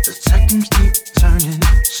moving, the seconds keep turning,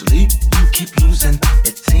 sleep you keep losing.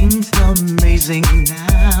 It seems amazing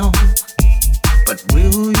now, but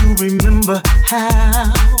will you remember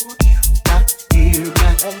how? Got here,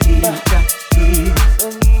 tomorrow. You got here,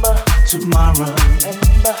 tomorrow.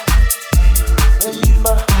 You got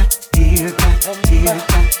here, tomorrow. You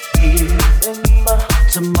got here,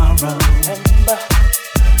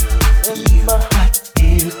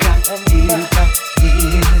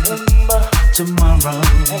 tomorrow.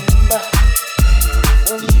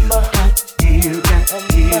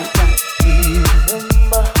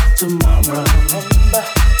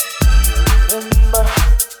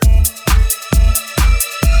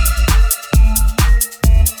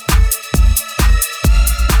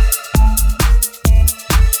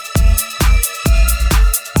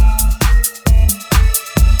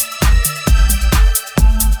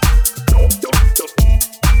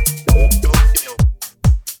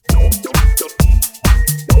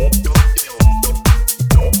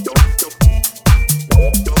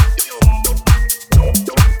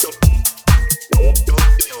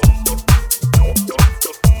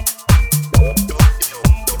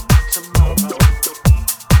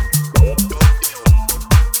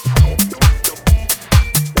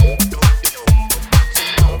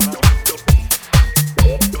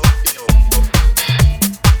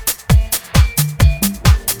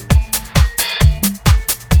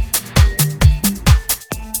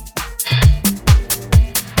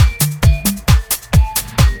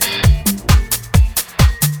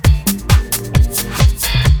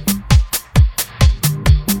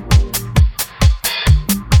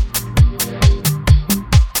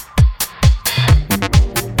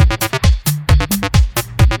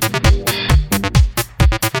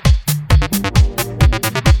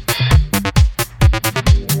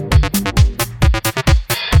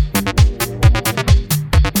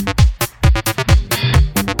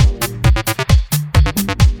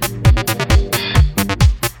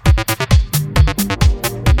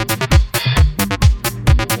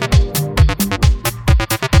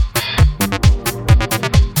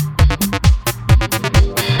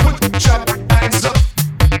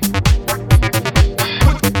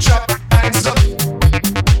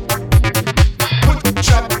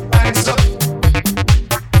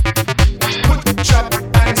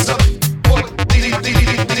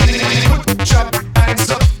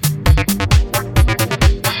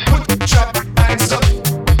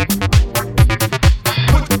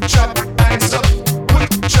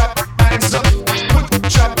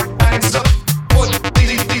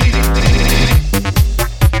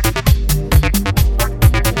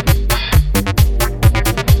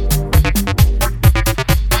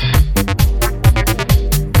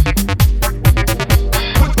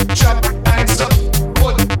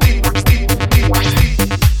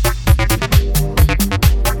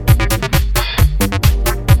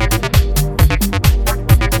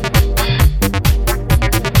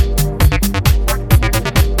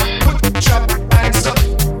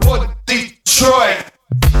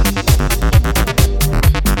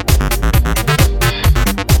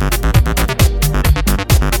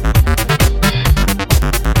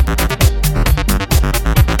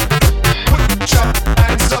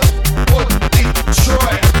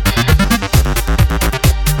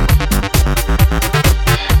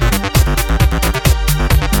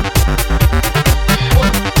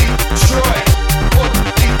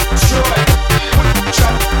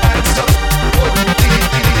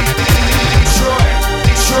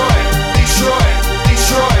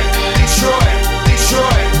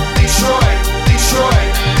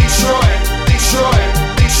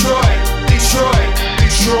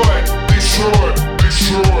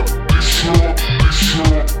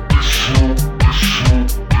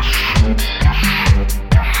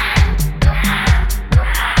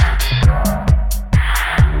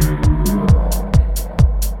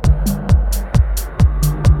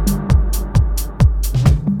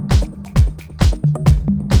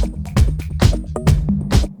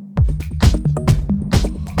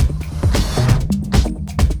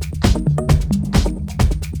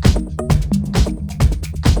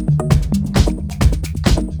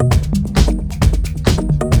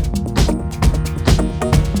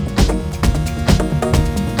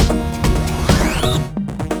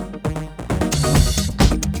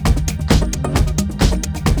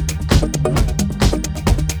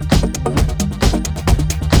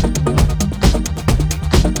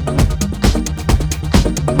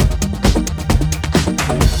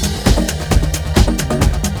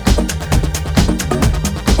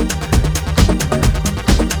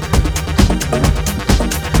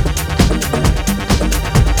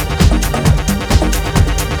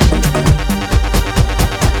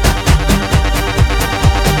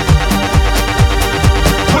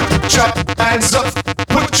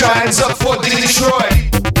 Put your hands up for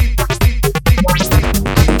Detroit.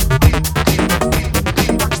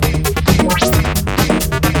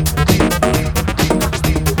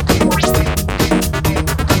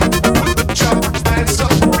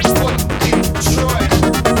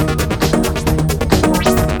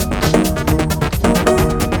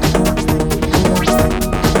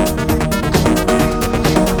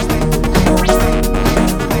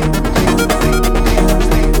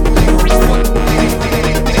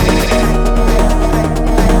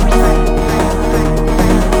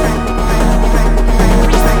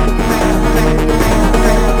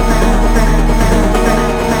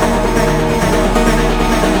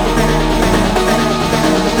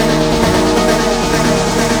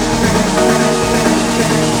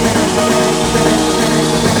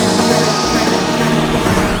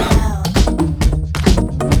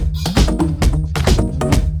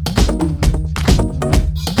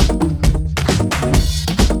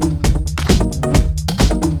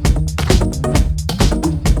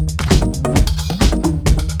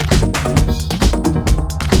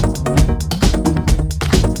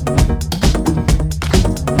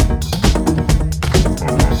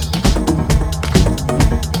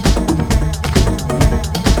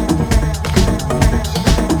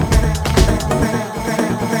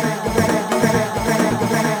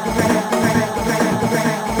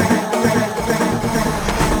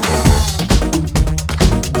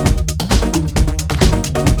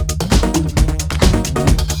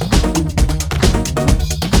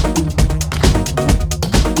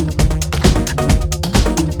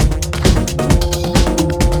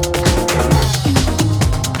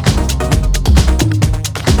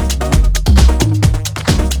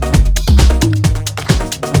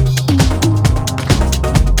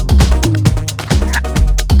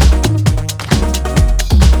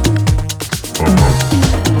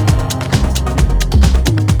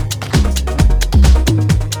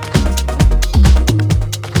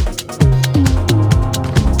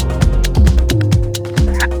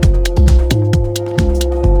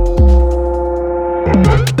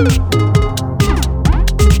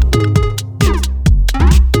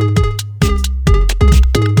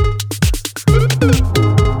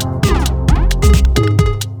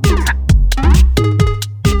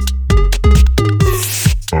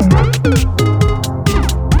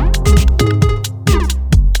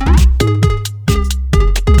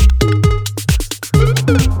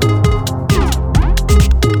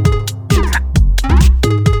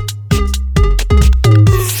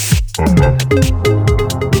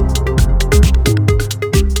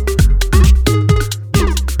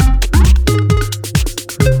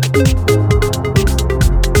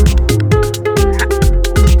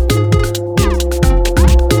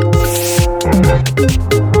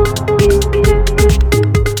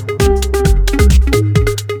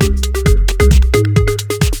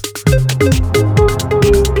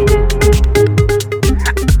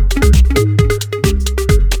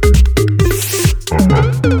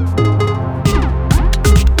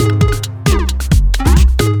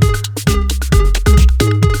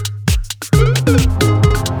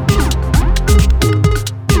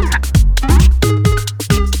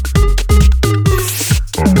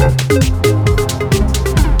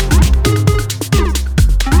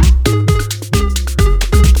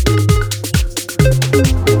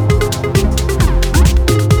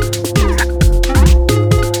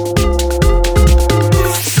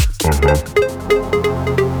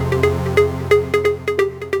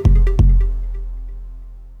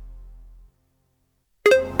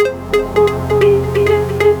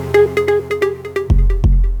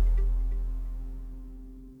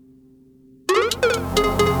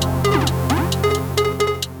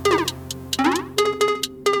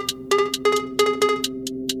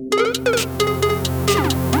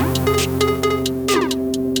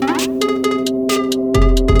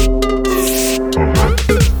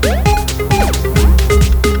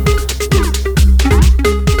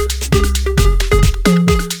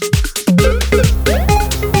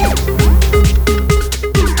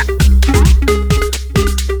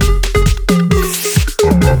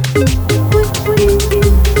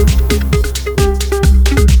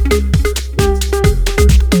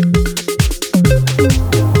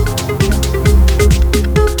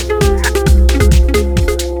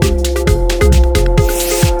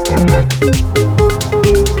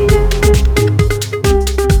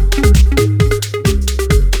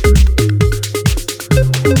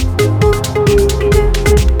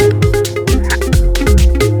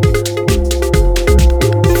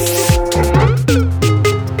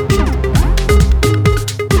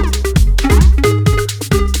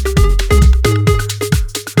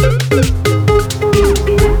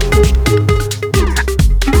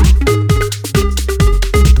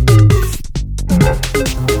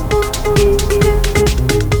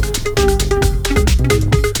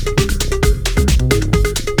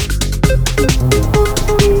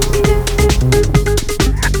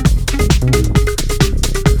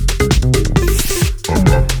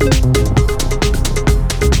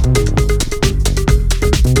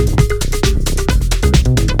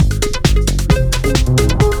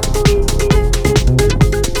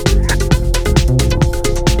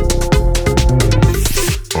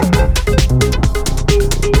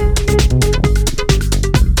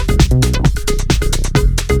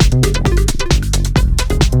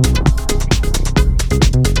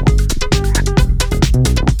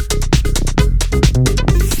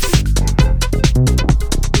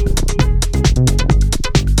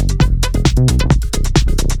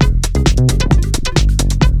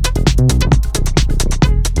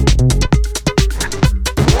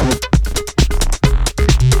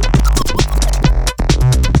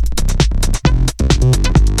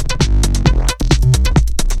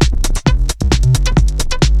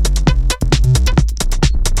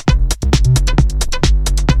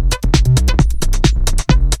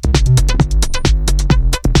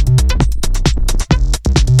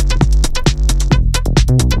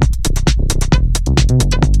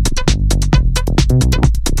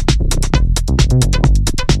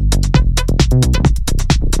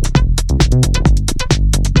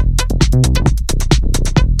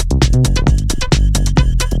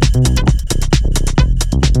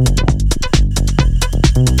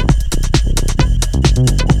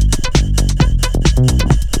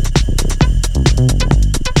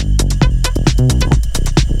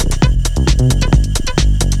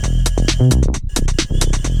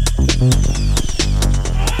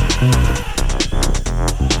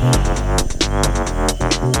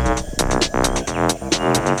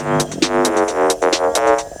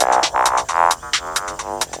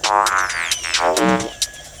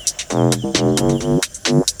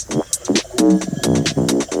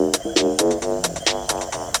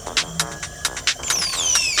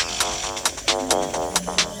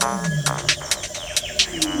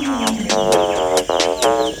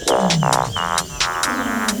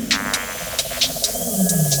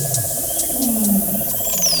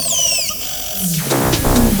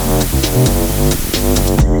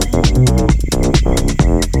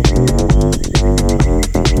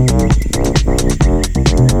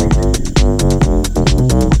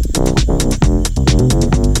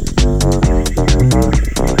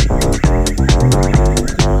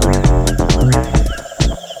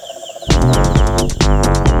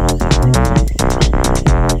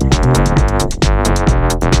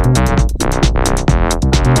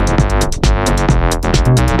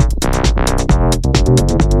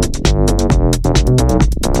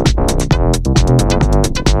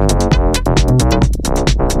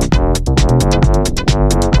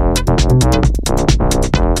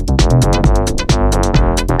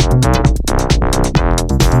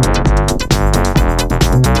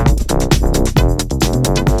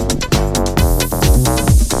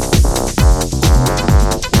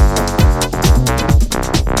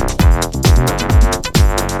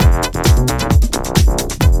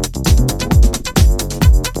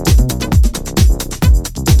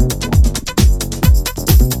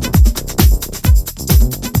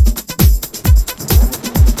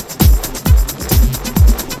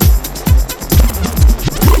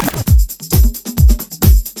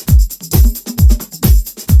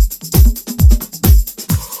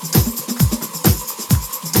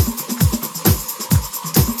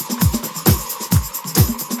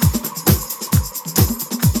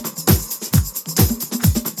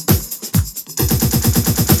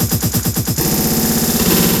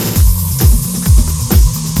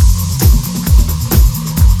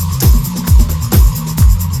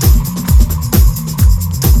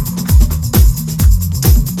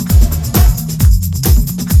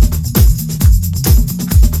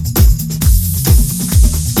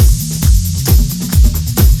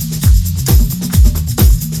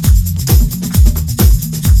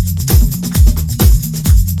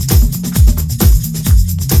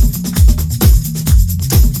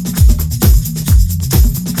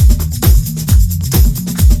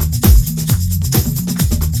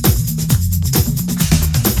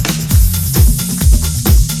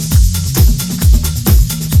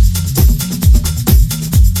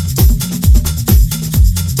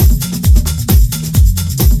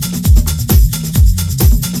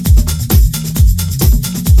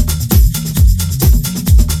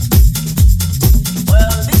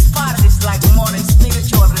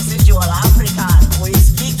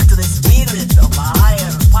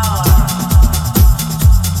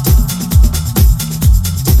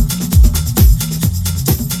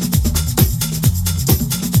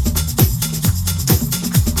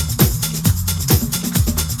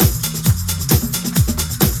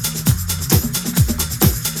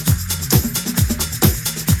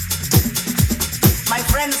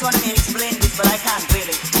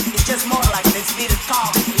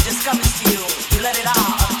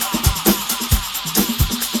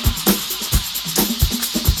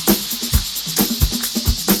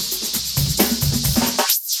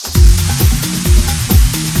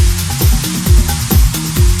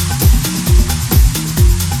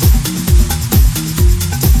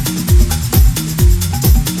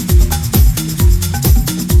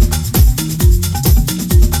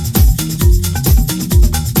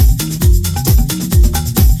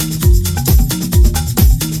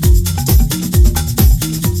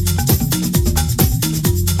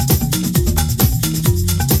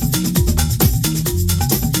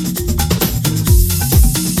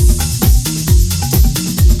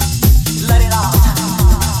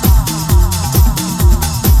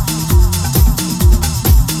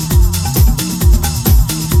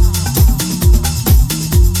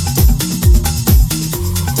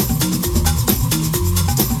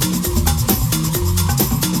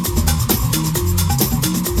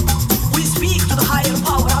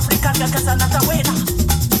 We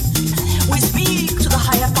speak to the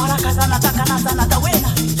higher parakazanata kanata wena.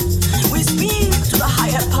 We speak to the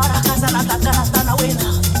higher parakazanata kanata wena.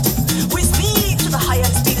 We speak to the higher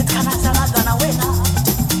spirit kanata wena.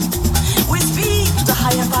 We speak to the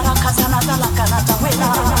higher parakazanata kanata wena.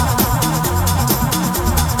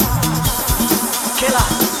 Kela,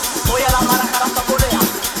 oya la marakarata korea.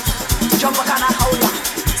 Jumpa kana hauya,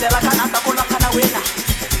 sela kanata kona kana wena.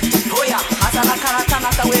 Oya, asana kanata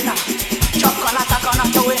nata wena. Jump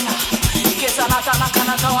kanata wena. Kesa nata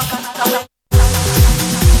kanata wakana.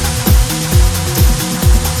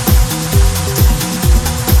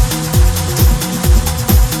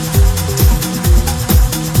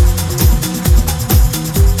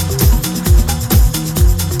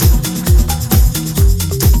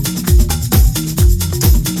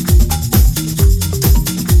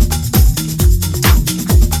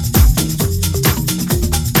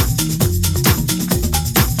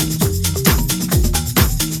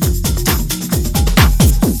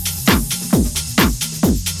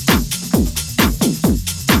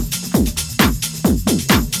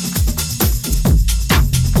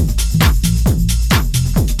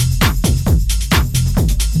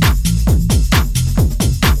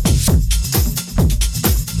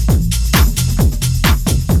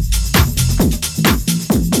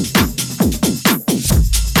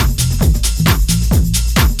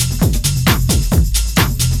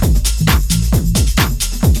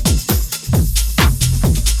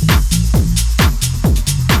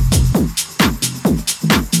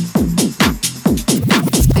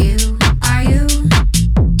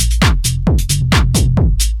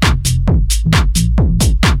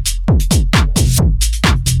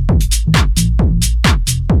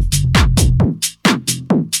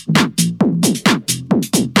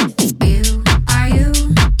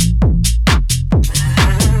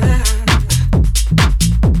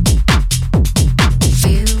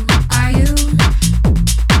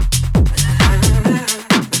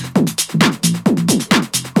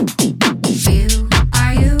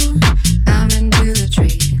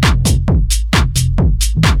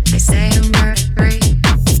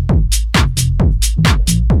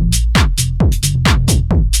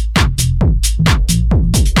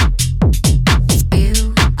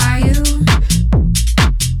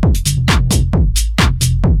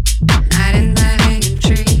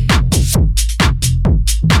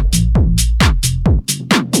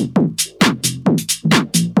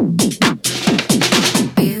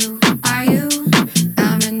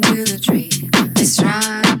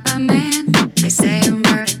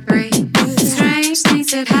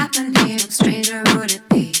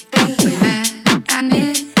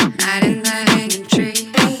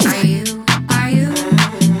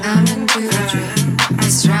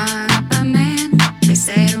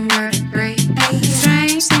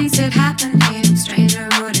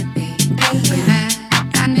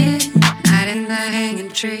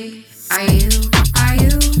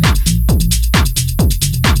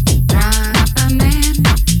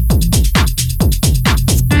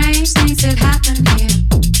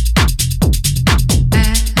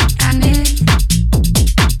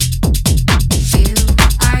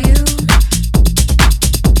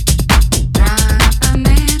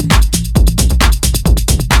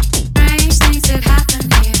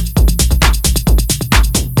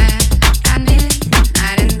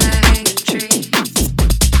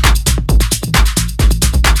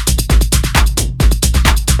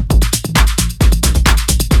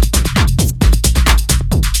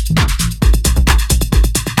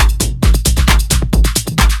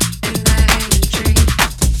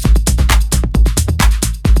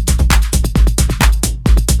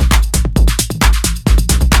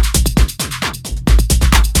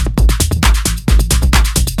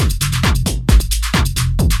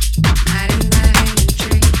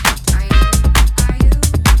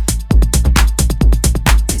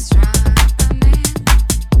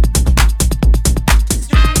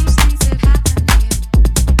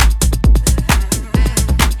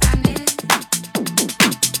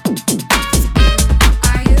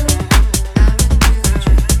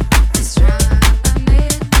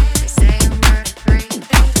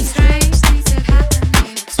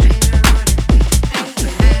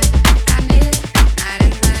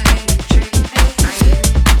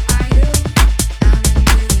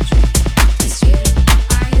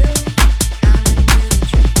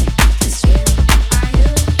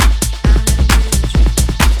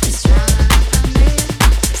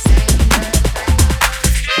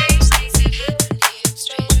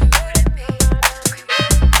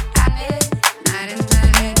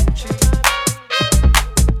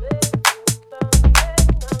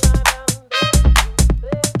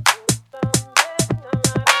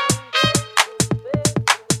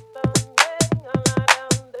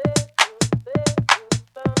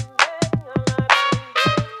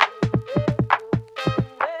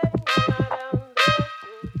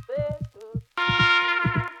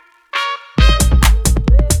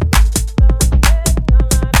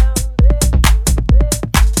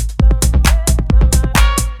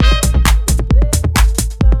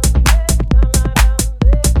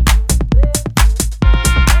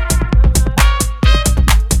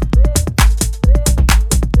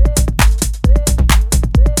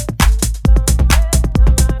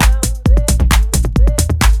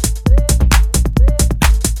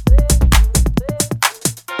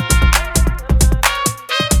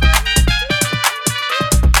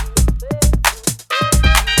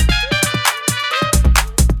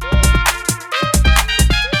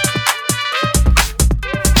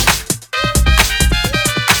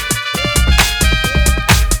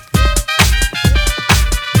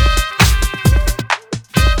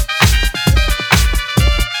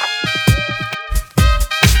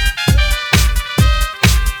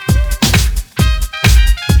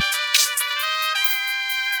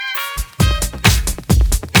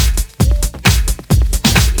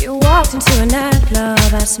 walked into a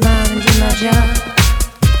nightclub, I smiled and did my job.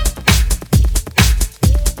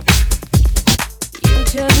 You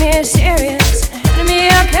took me serious, handed me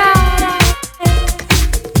a card.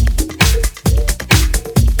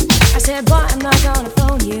 I said, boy, I'm not gonna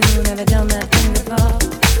phone you, never done that thing before.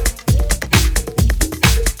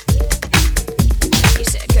 You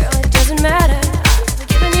said, girl, it doesn't matter, I've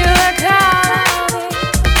given you a call.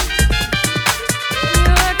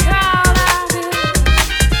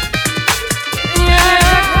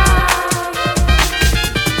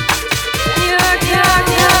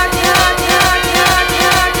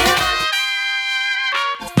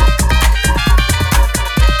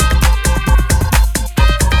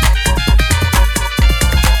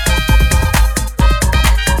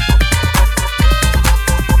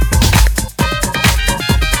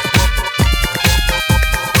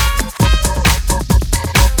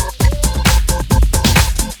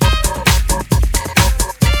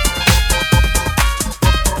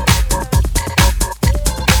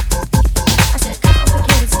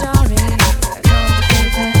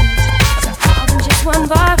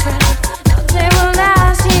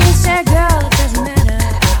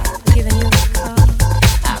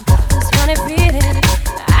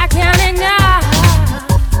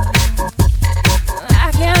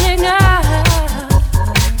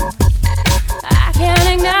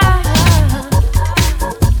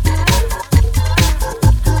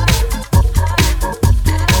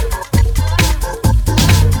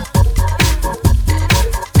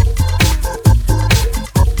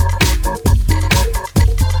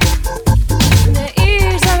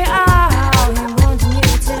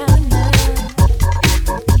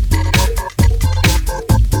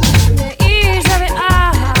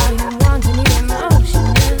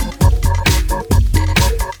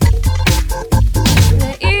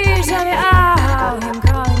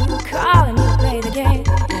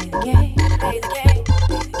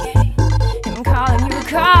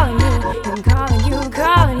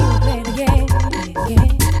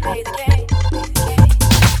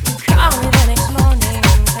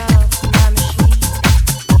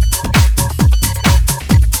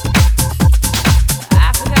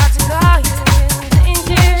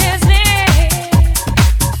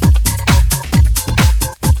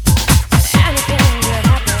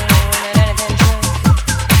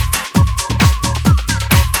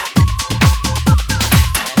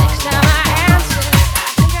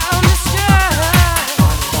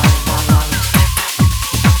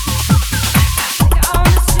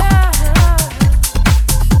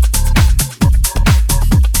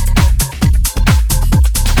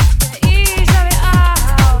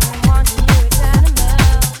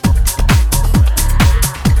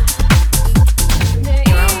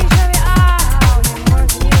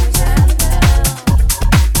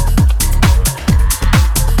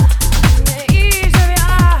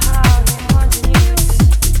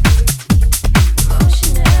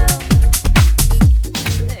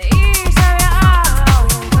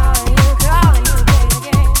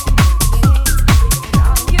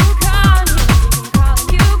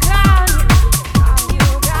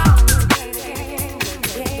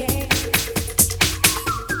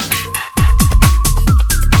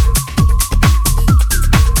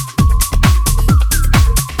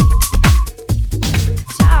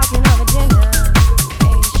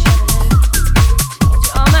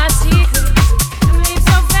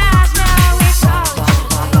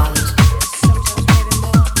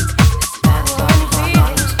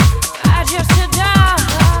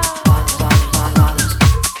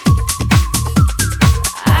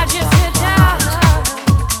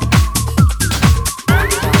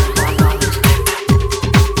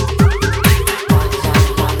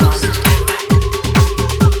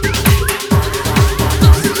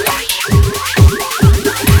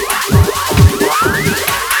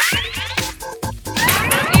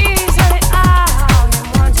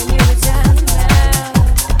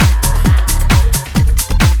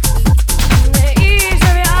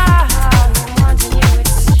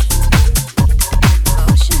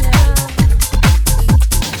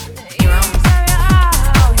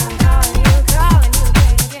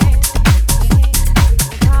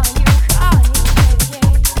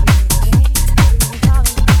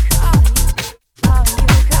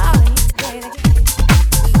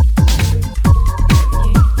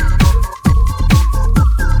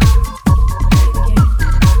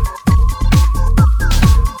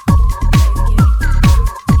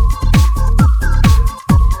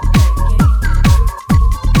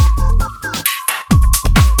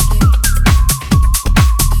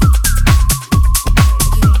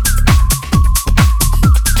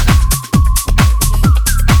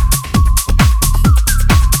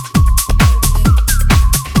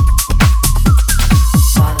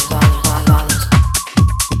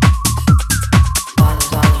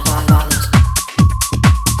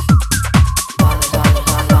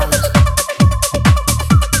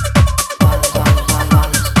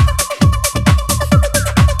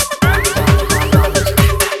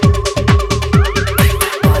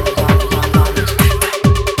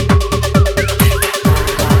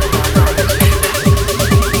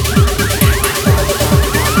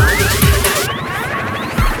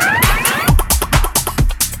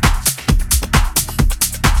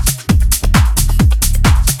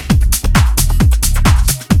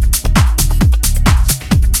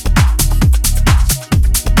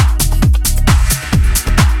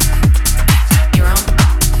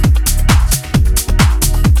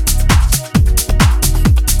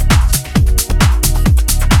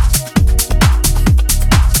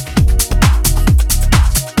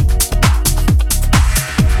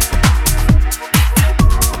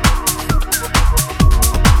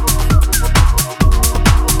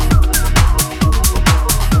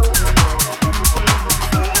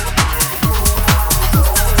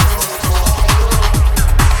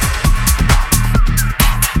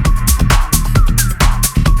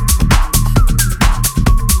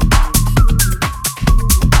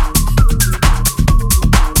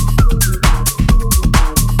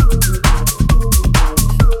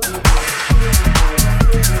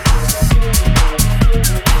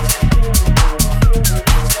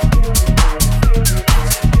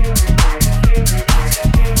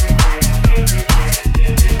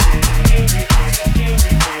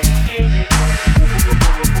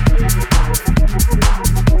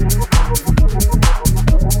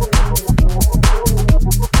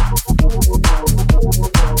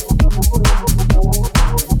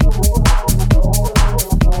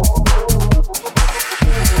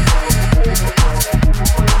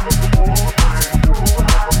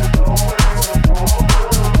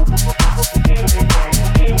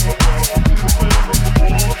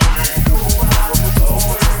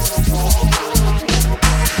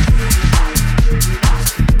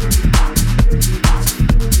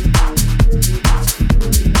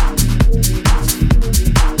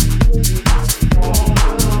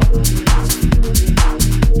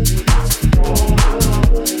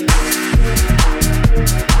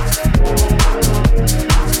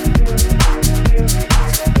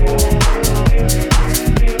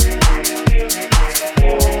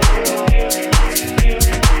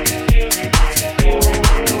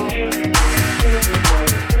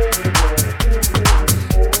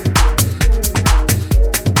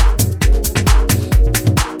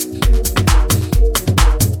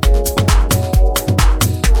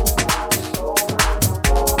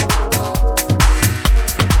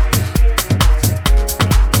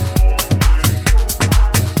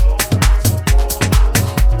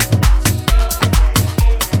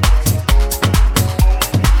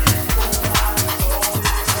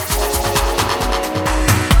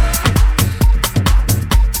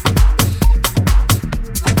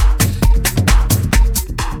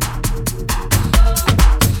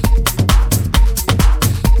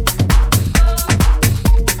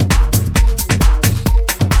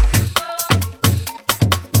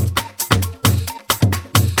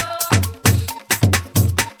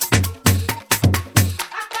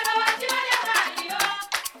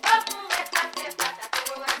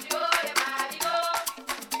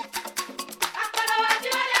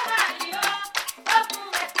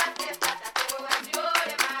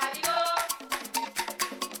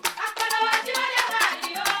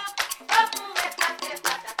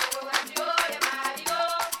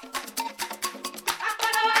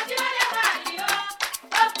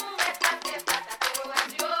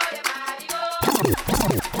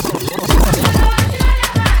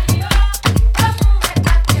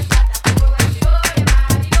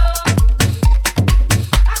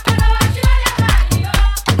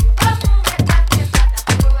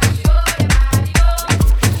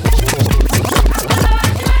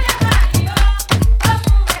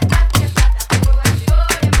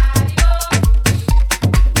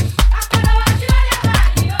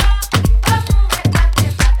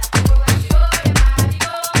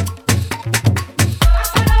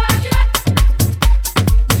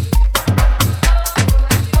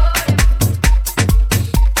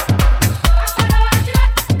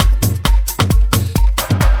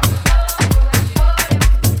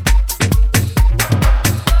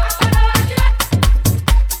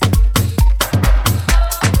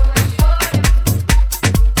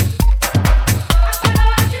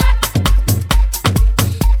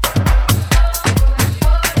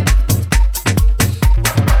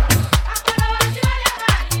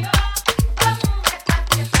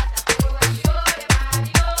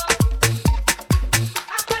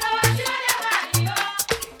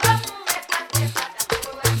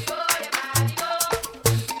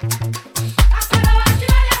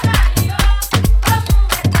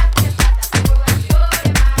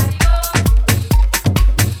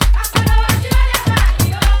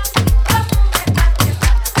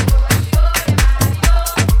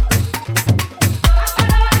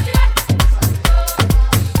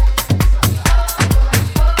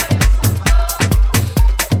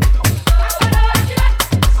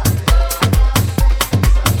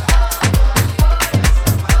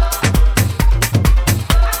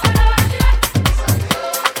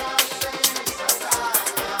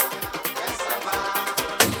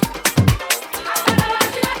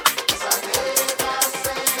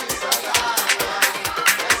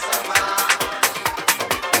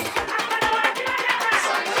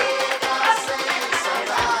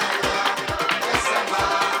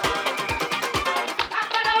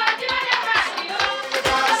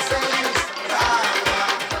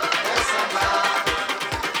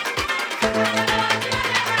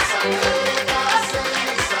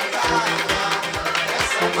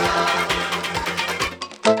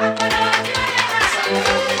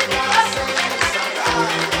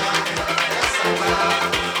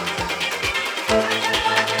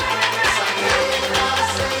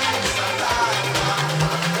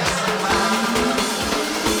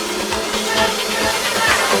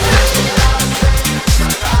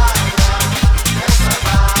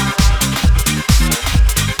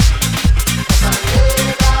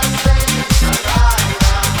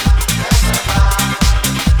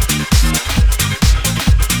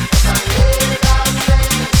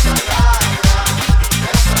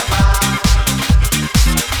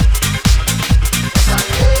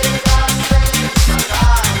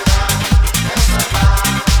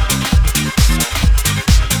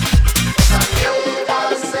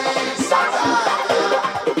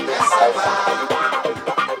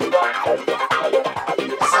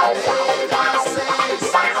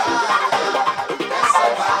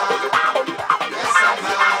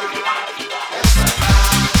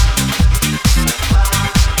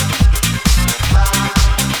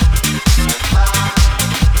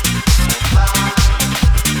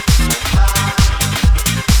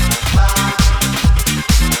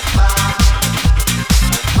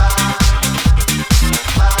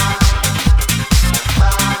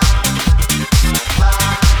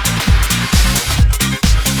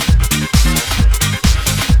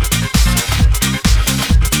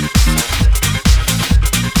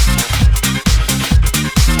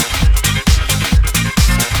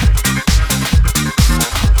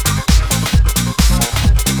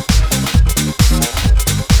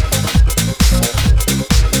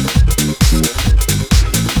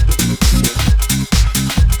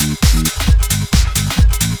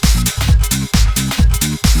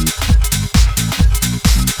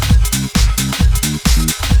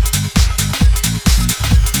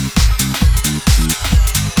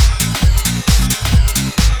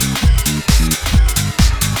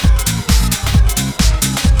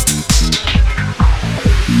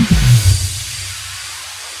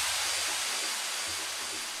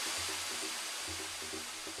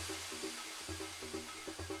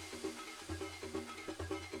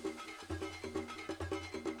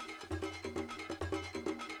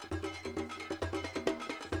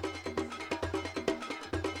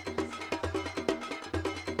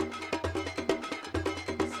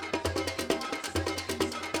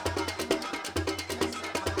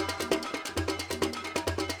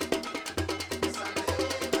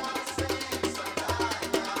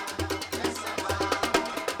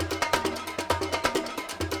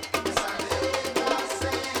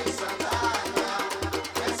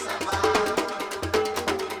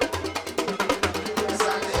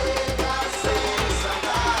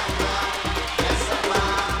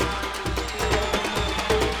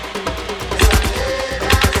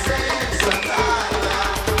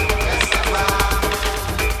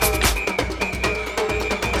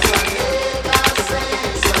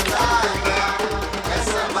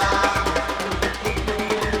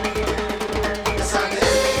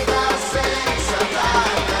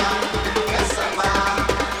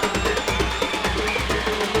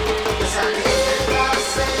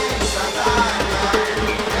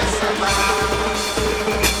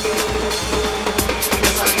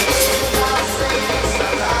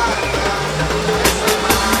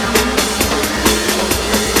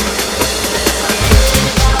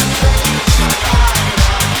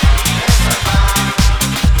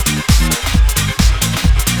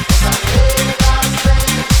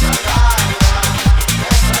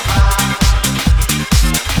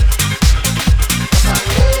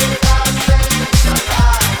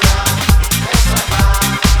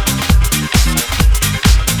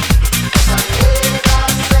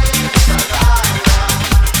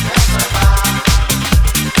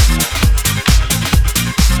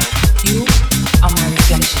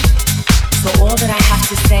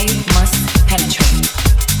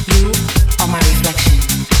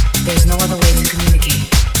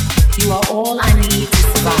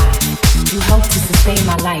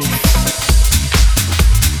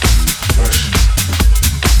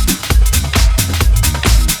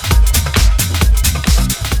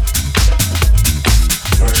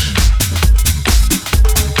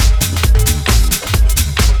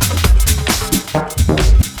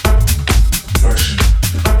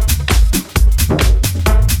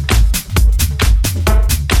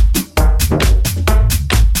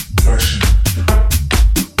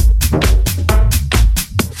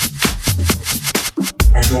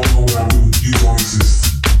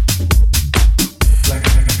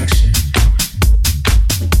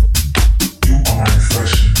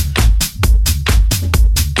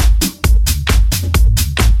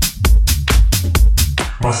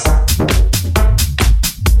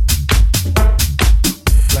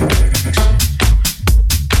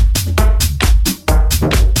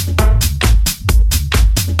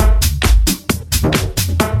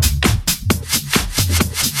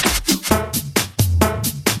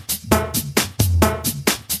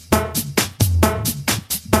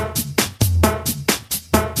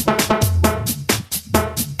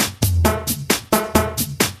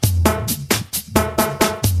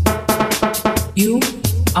 You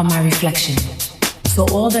are my reflection. So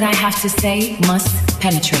all that I have to say must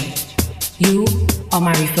penetrate. You are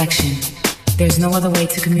my reflection. There's no other way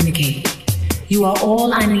to communicate. You are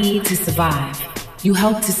all I need to survive. You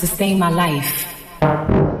help to sustain my life.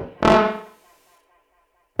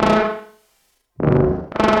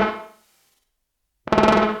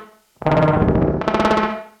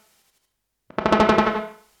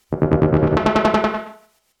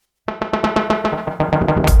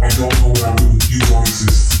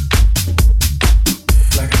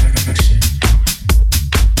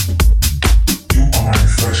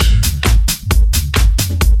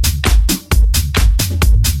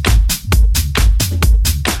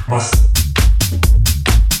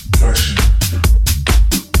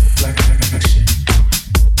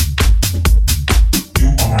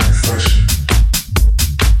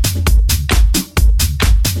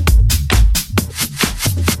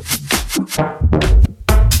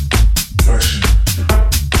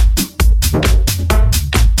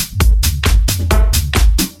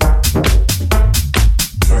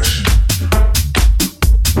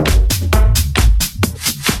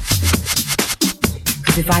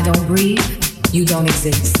 If I don't breathe, you don't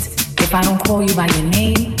exist. If I don't call you by your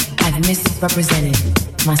name, I've misrepresented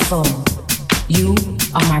my soul. You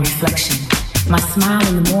are my reflection. My smile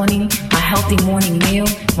in the morning, my healthy morning meal,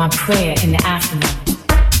 my prayer in the afternoon.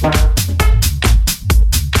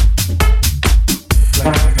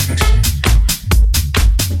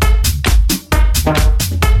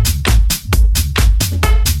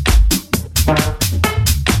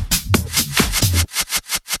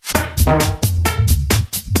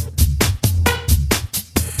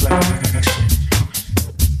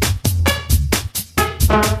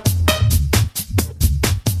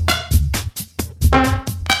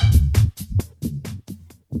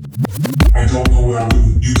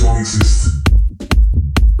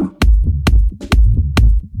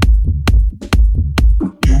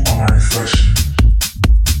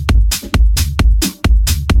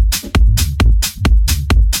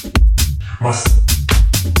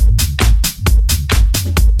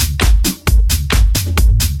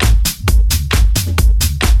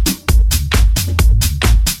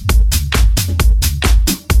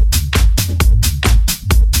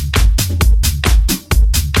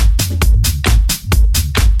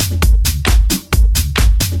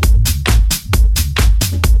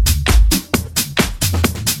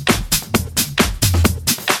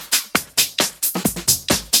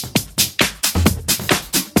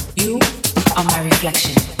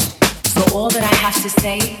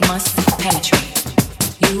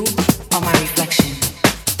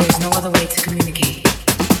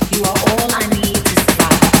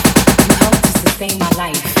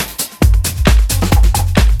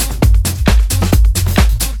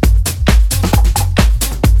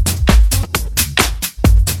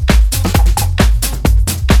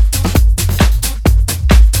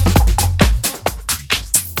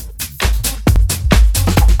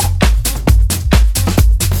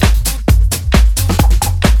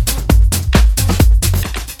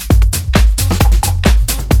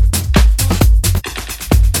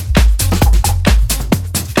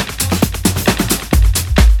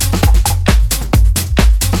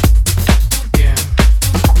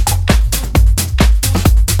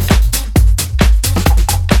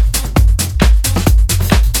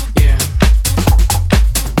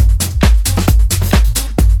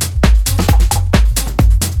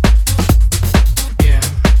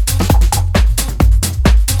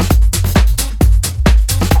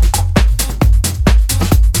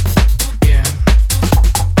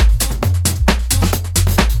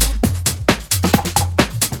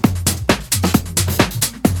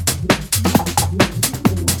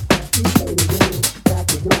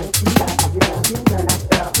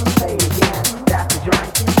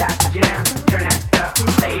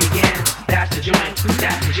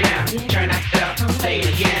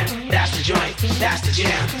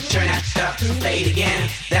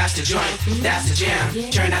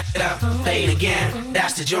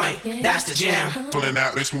 Pulling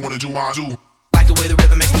out makes me wanna do my do. Like the way the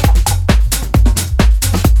rhythm makes me.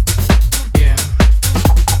 Yeah.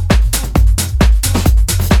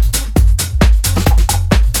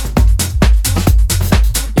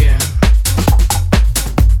 Yeah.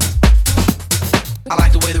 I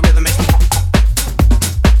like the way the rhythm makes me.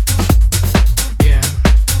 Yeah.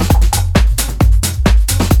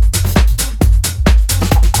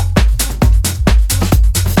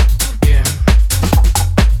 Yeah.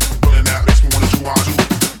 Pulling out makes me wanna do my do.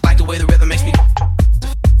 Like the way the rhythm makes me.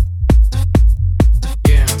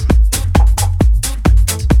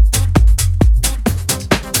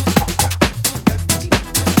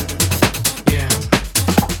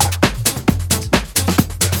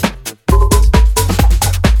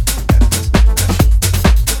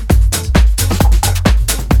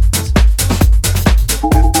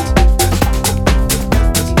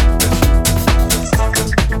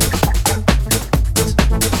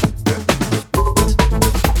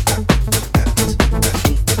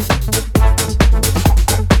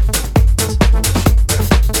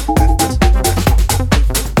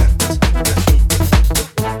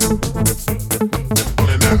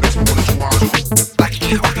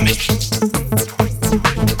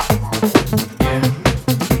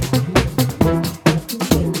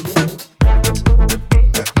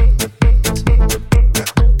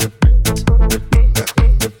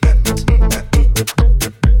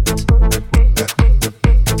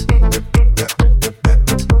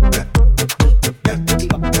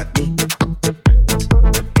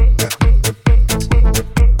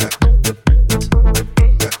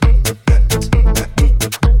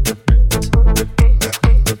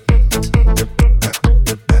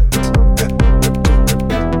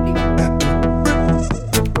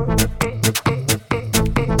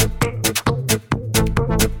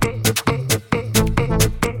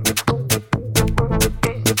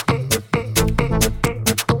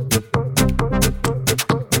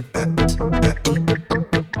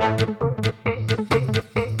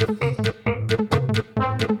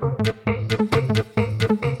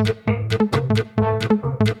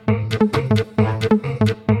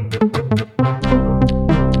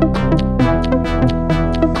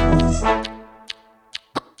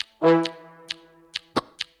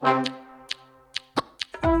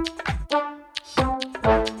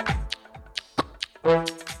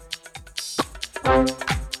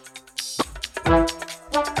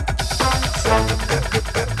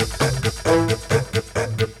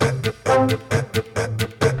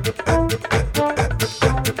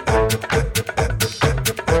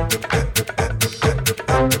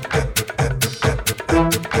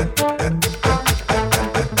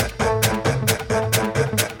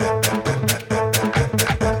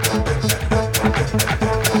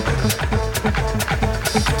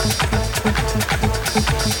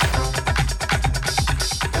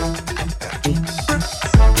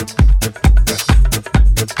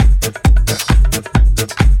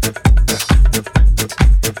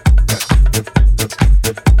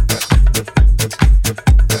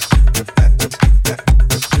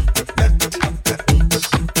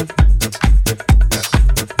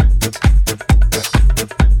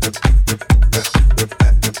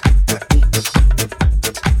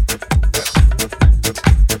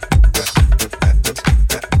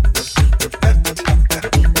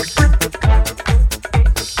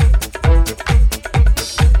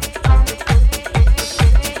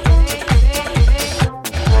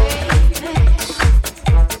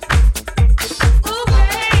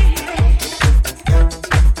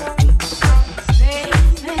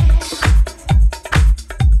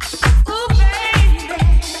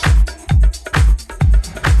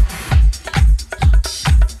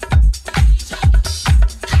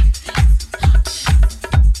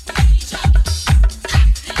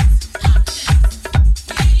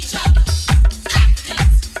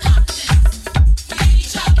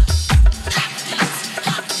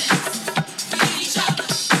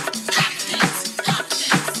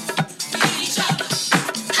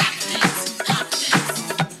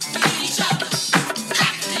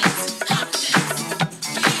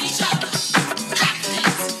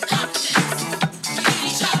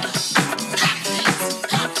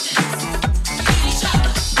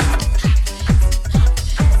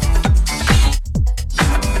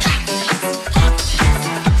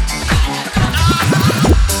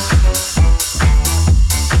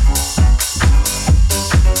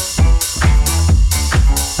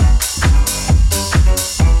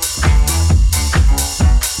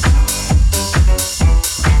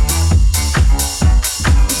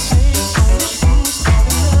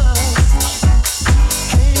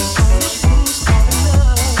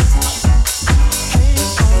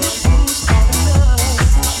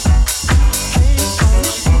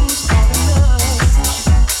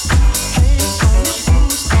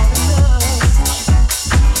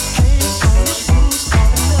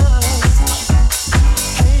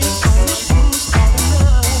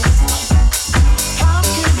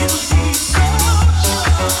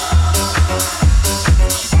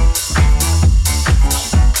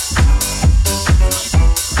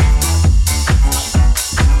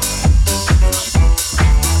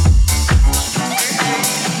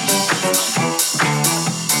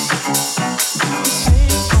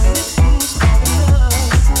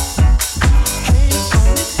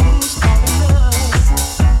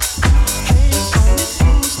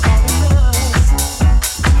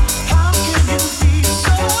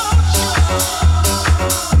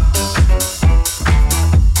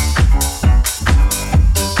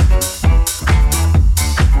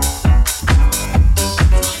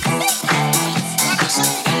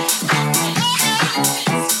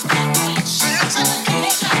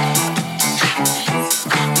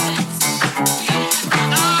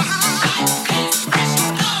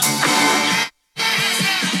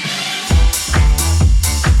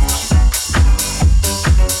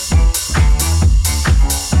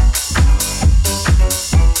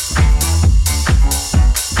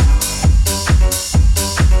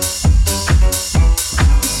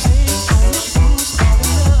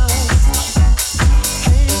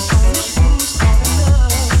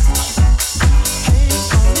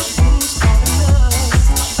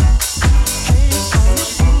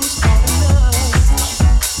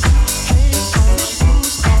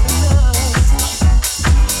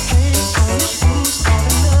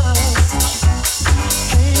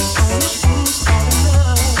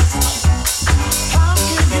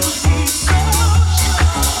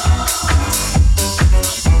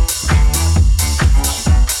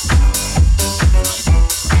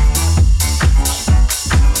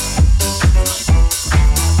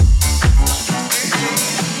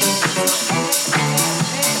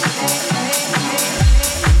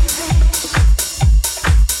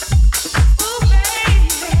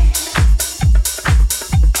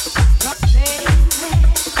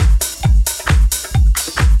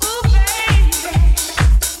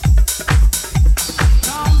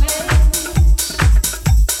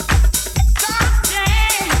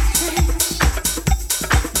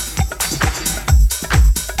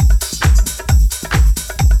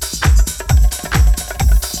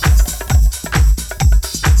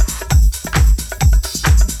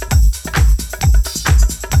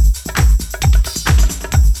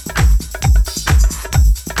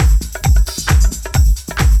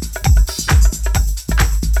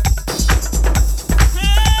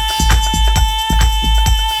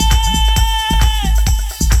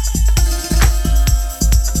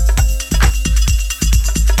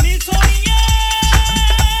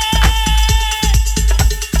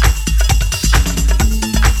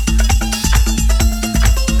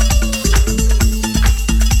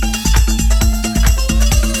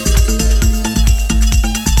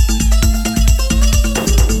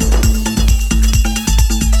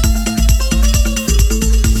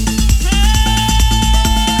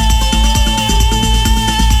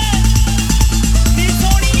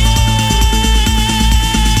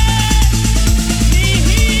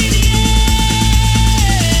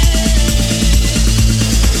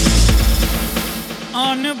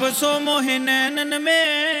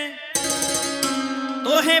 में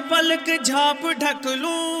तोहे पलक झाप ढक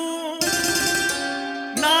लूं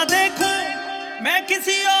ना देखूं मैं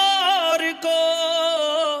किसी और को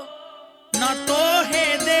ना तोहे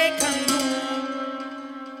देखन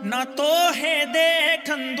दूं ना तोहे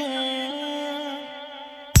देखन दूं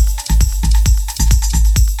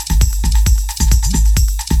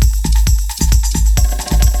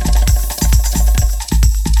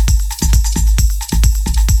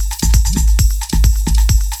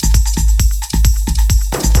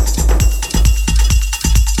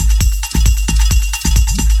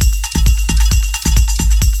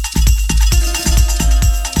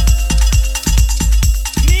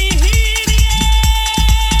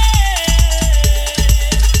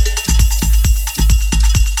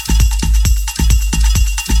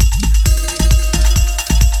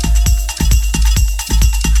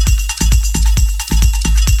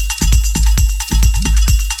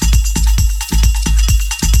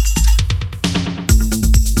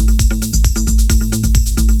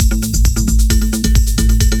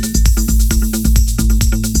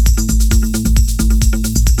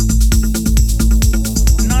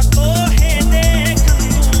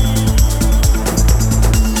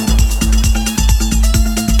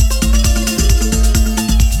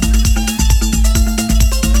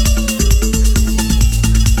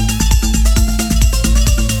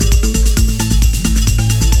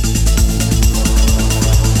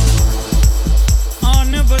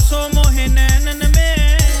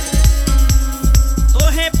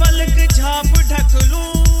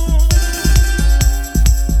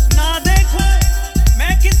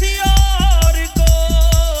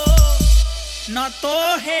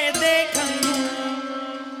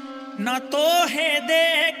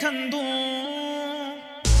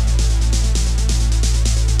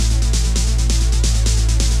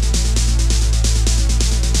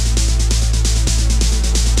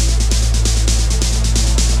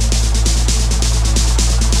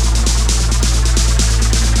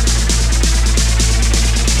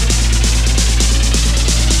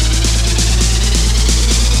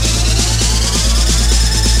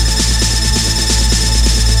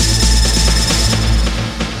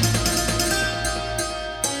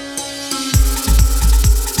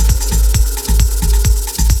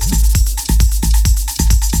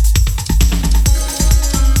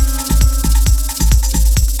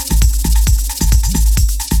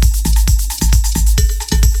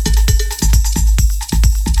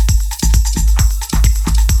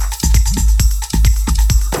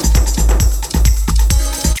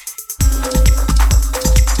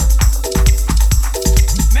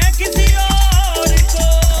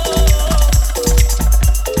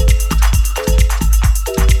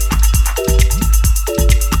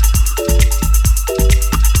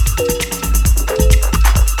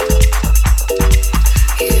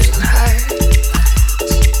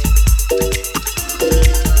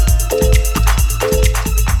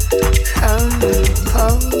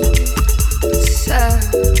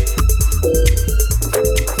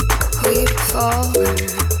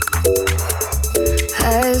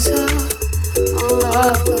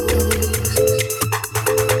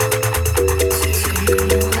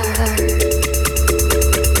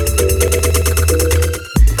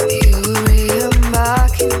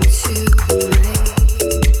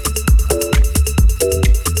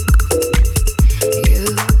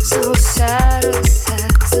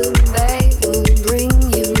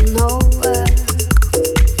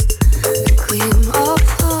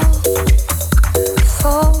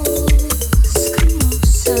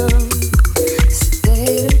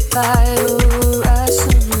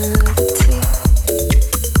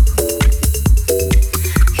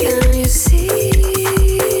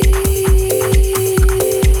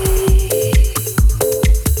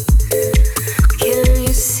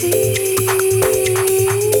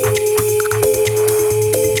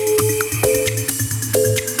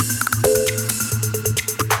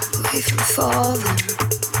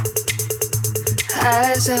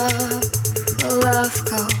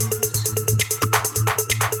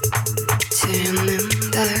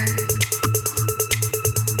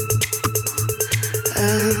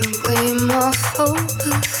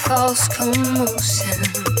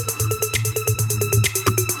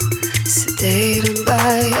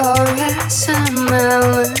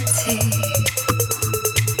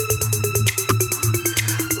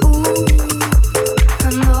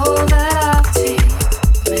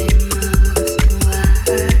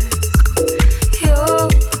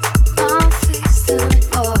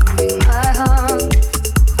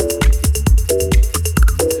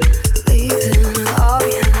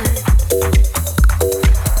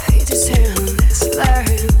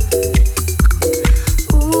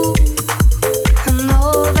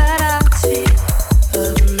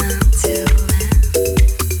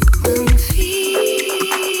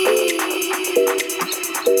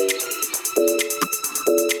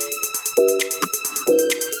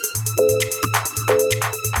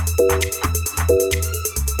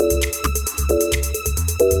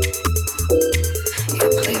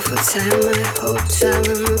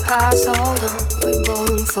pass all on, we're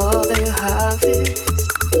going for the harvest.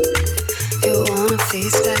 You wanna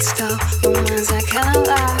face that stuff, your mind's like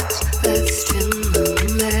canvas, left in the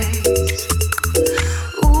maze.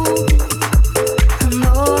 Ooh, I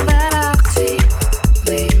know that I've seen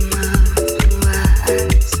way my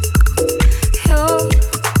eyes. Your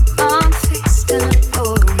arm fixed in a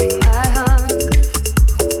glory I hung,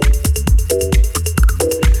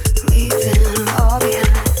 leaving it all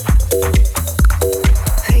behind.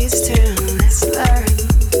 Please turn this learn.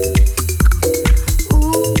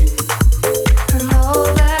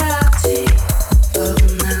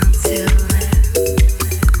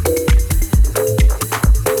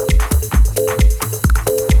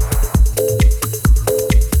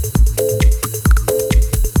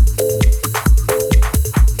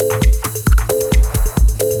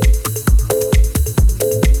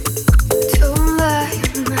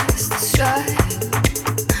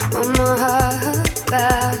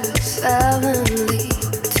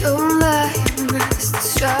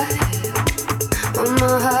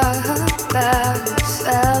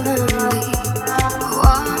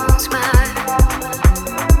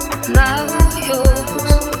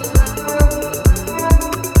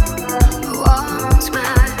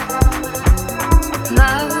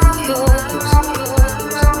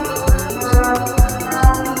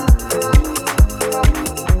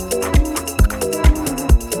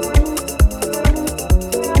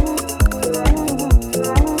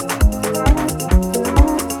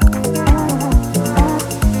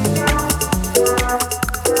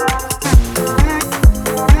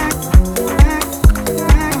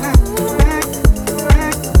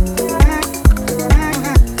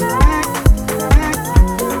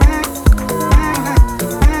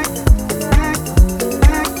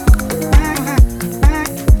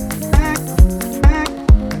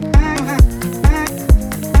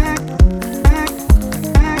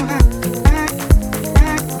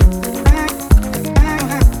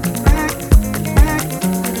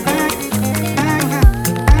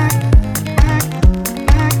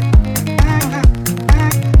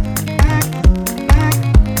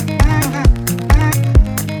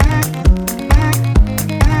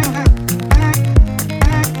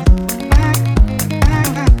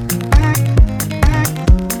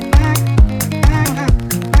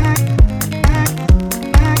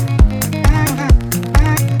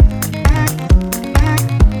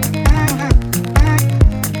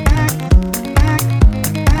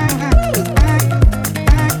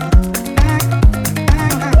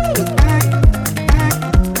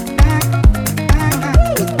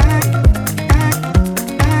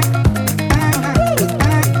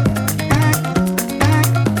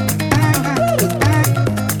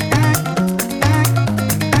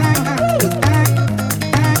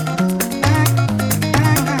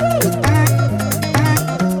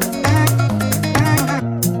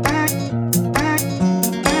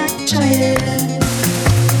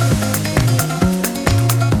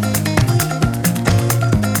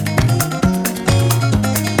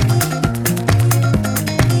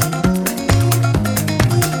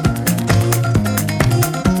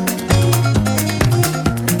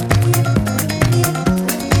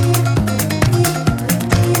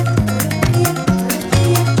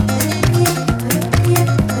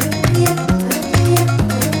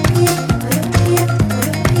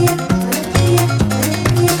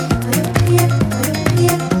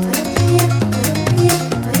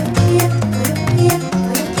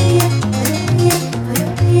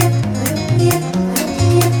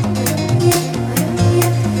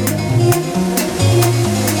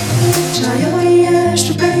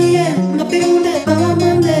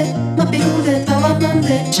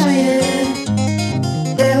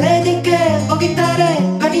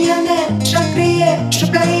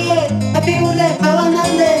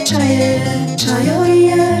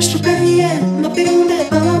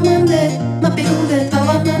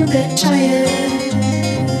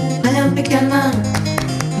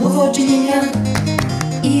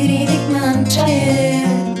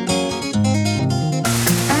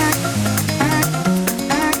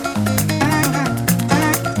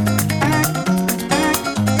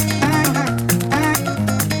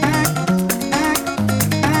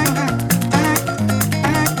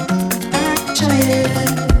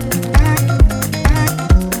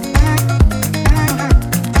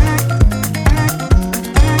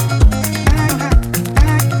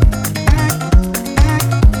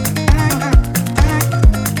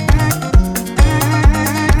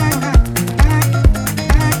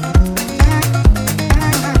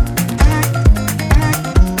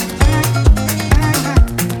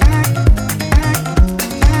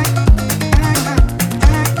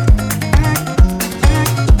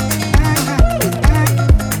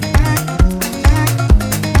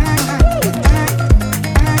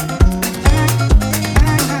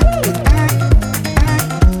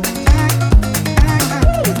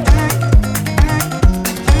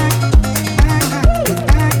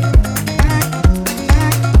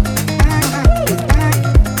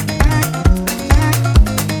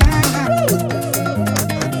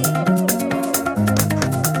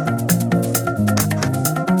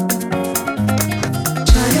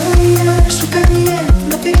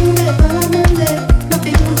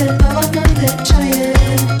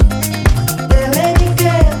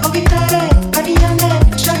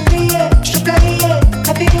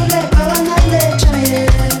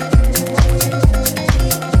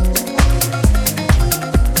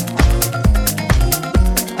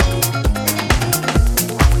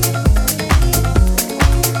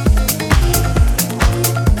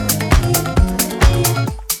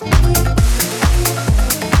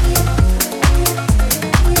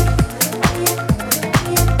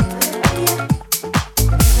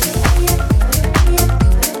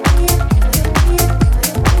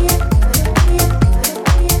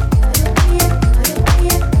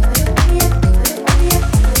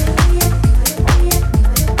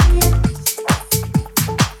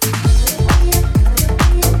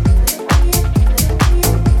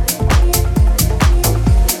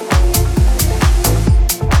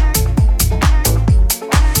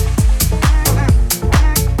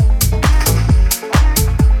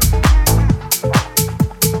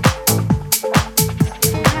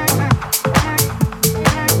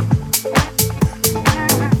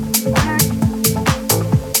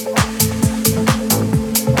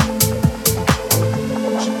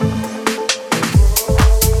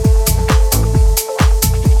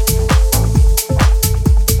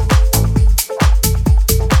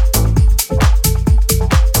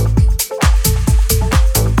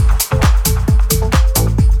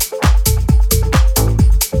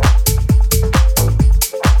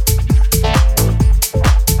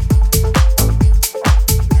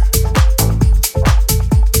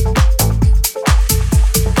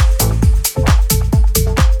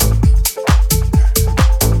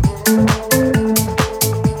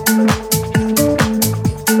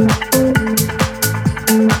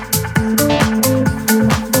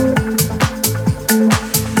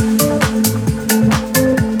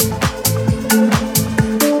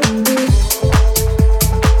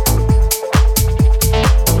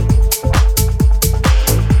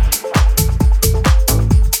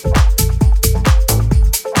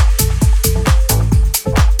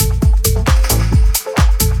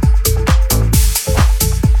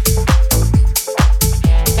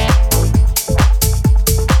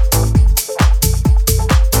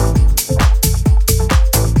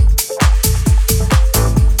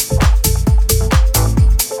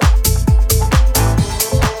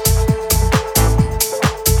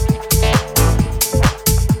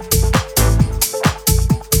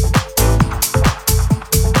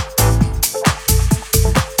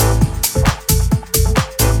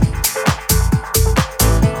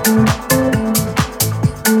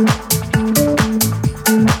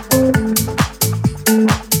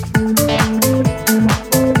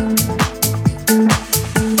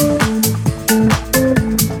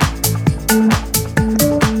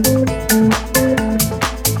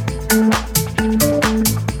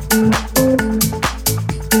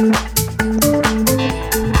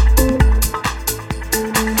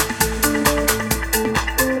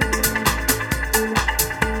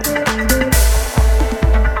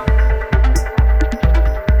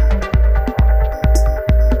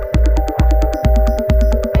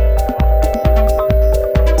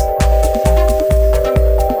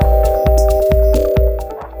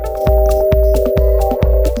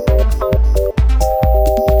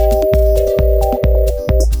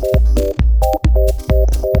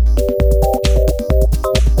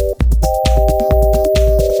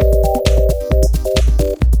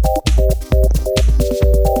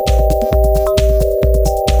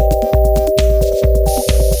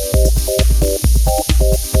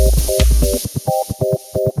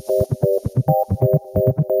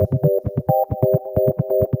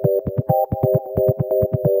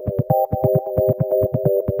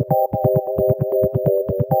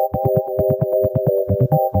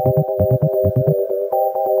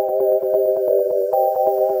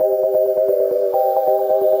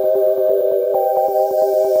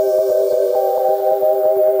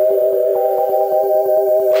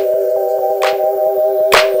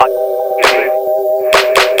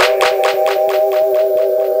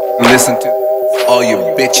 Listen to all you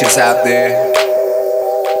bitches out there,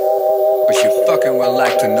 but you fucking would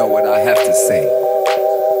like to know what I have to say.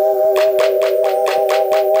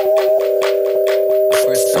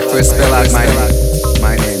 I first spell out my name.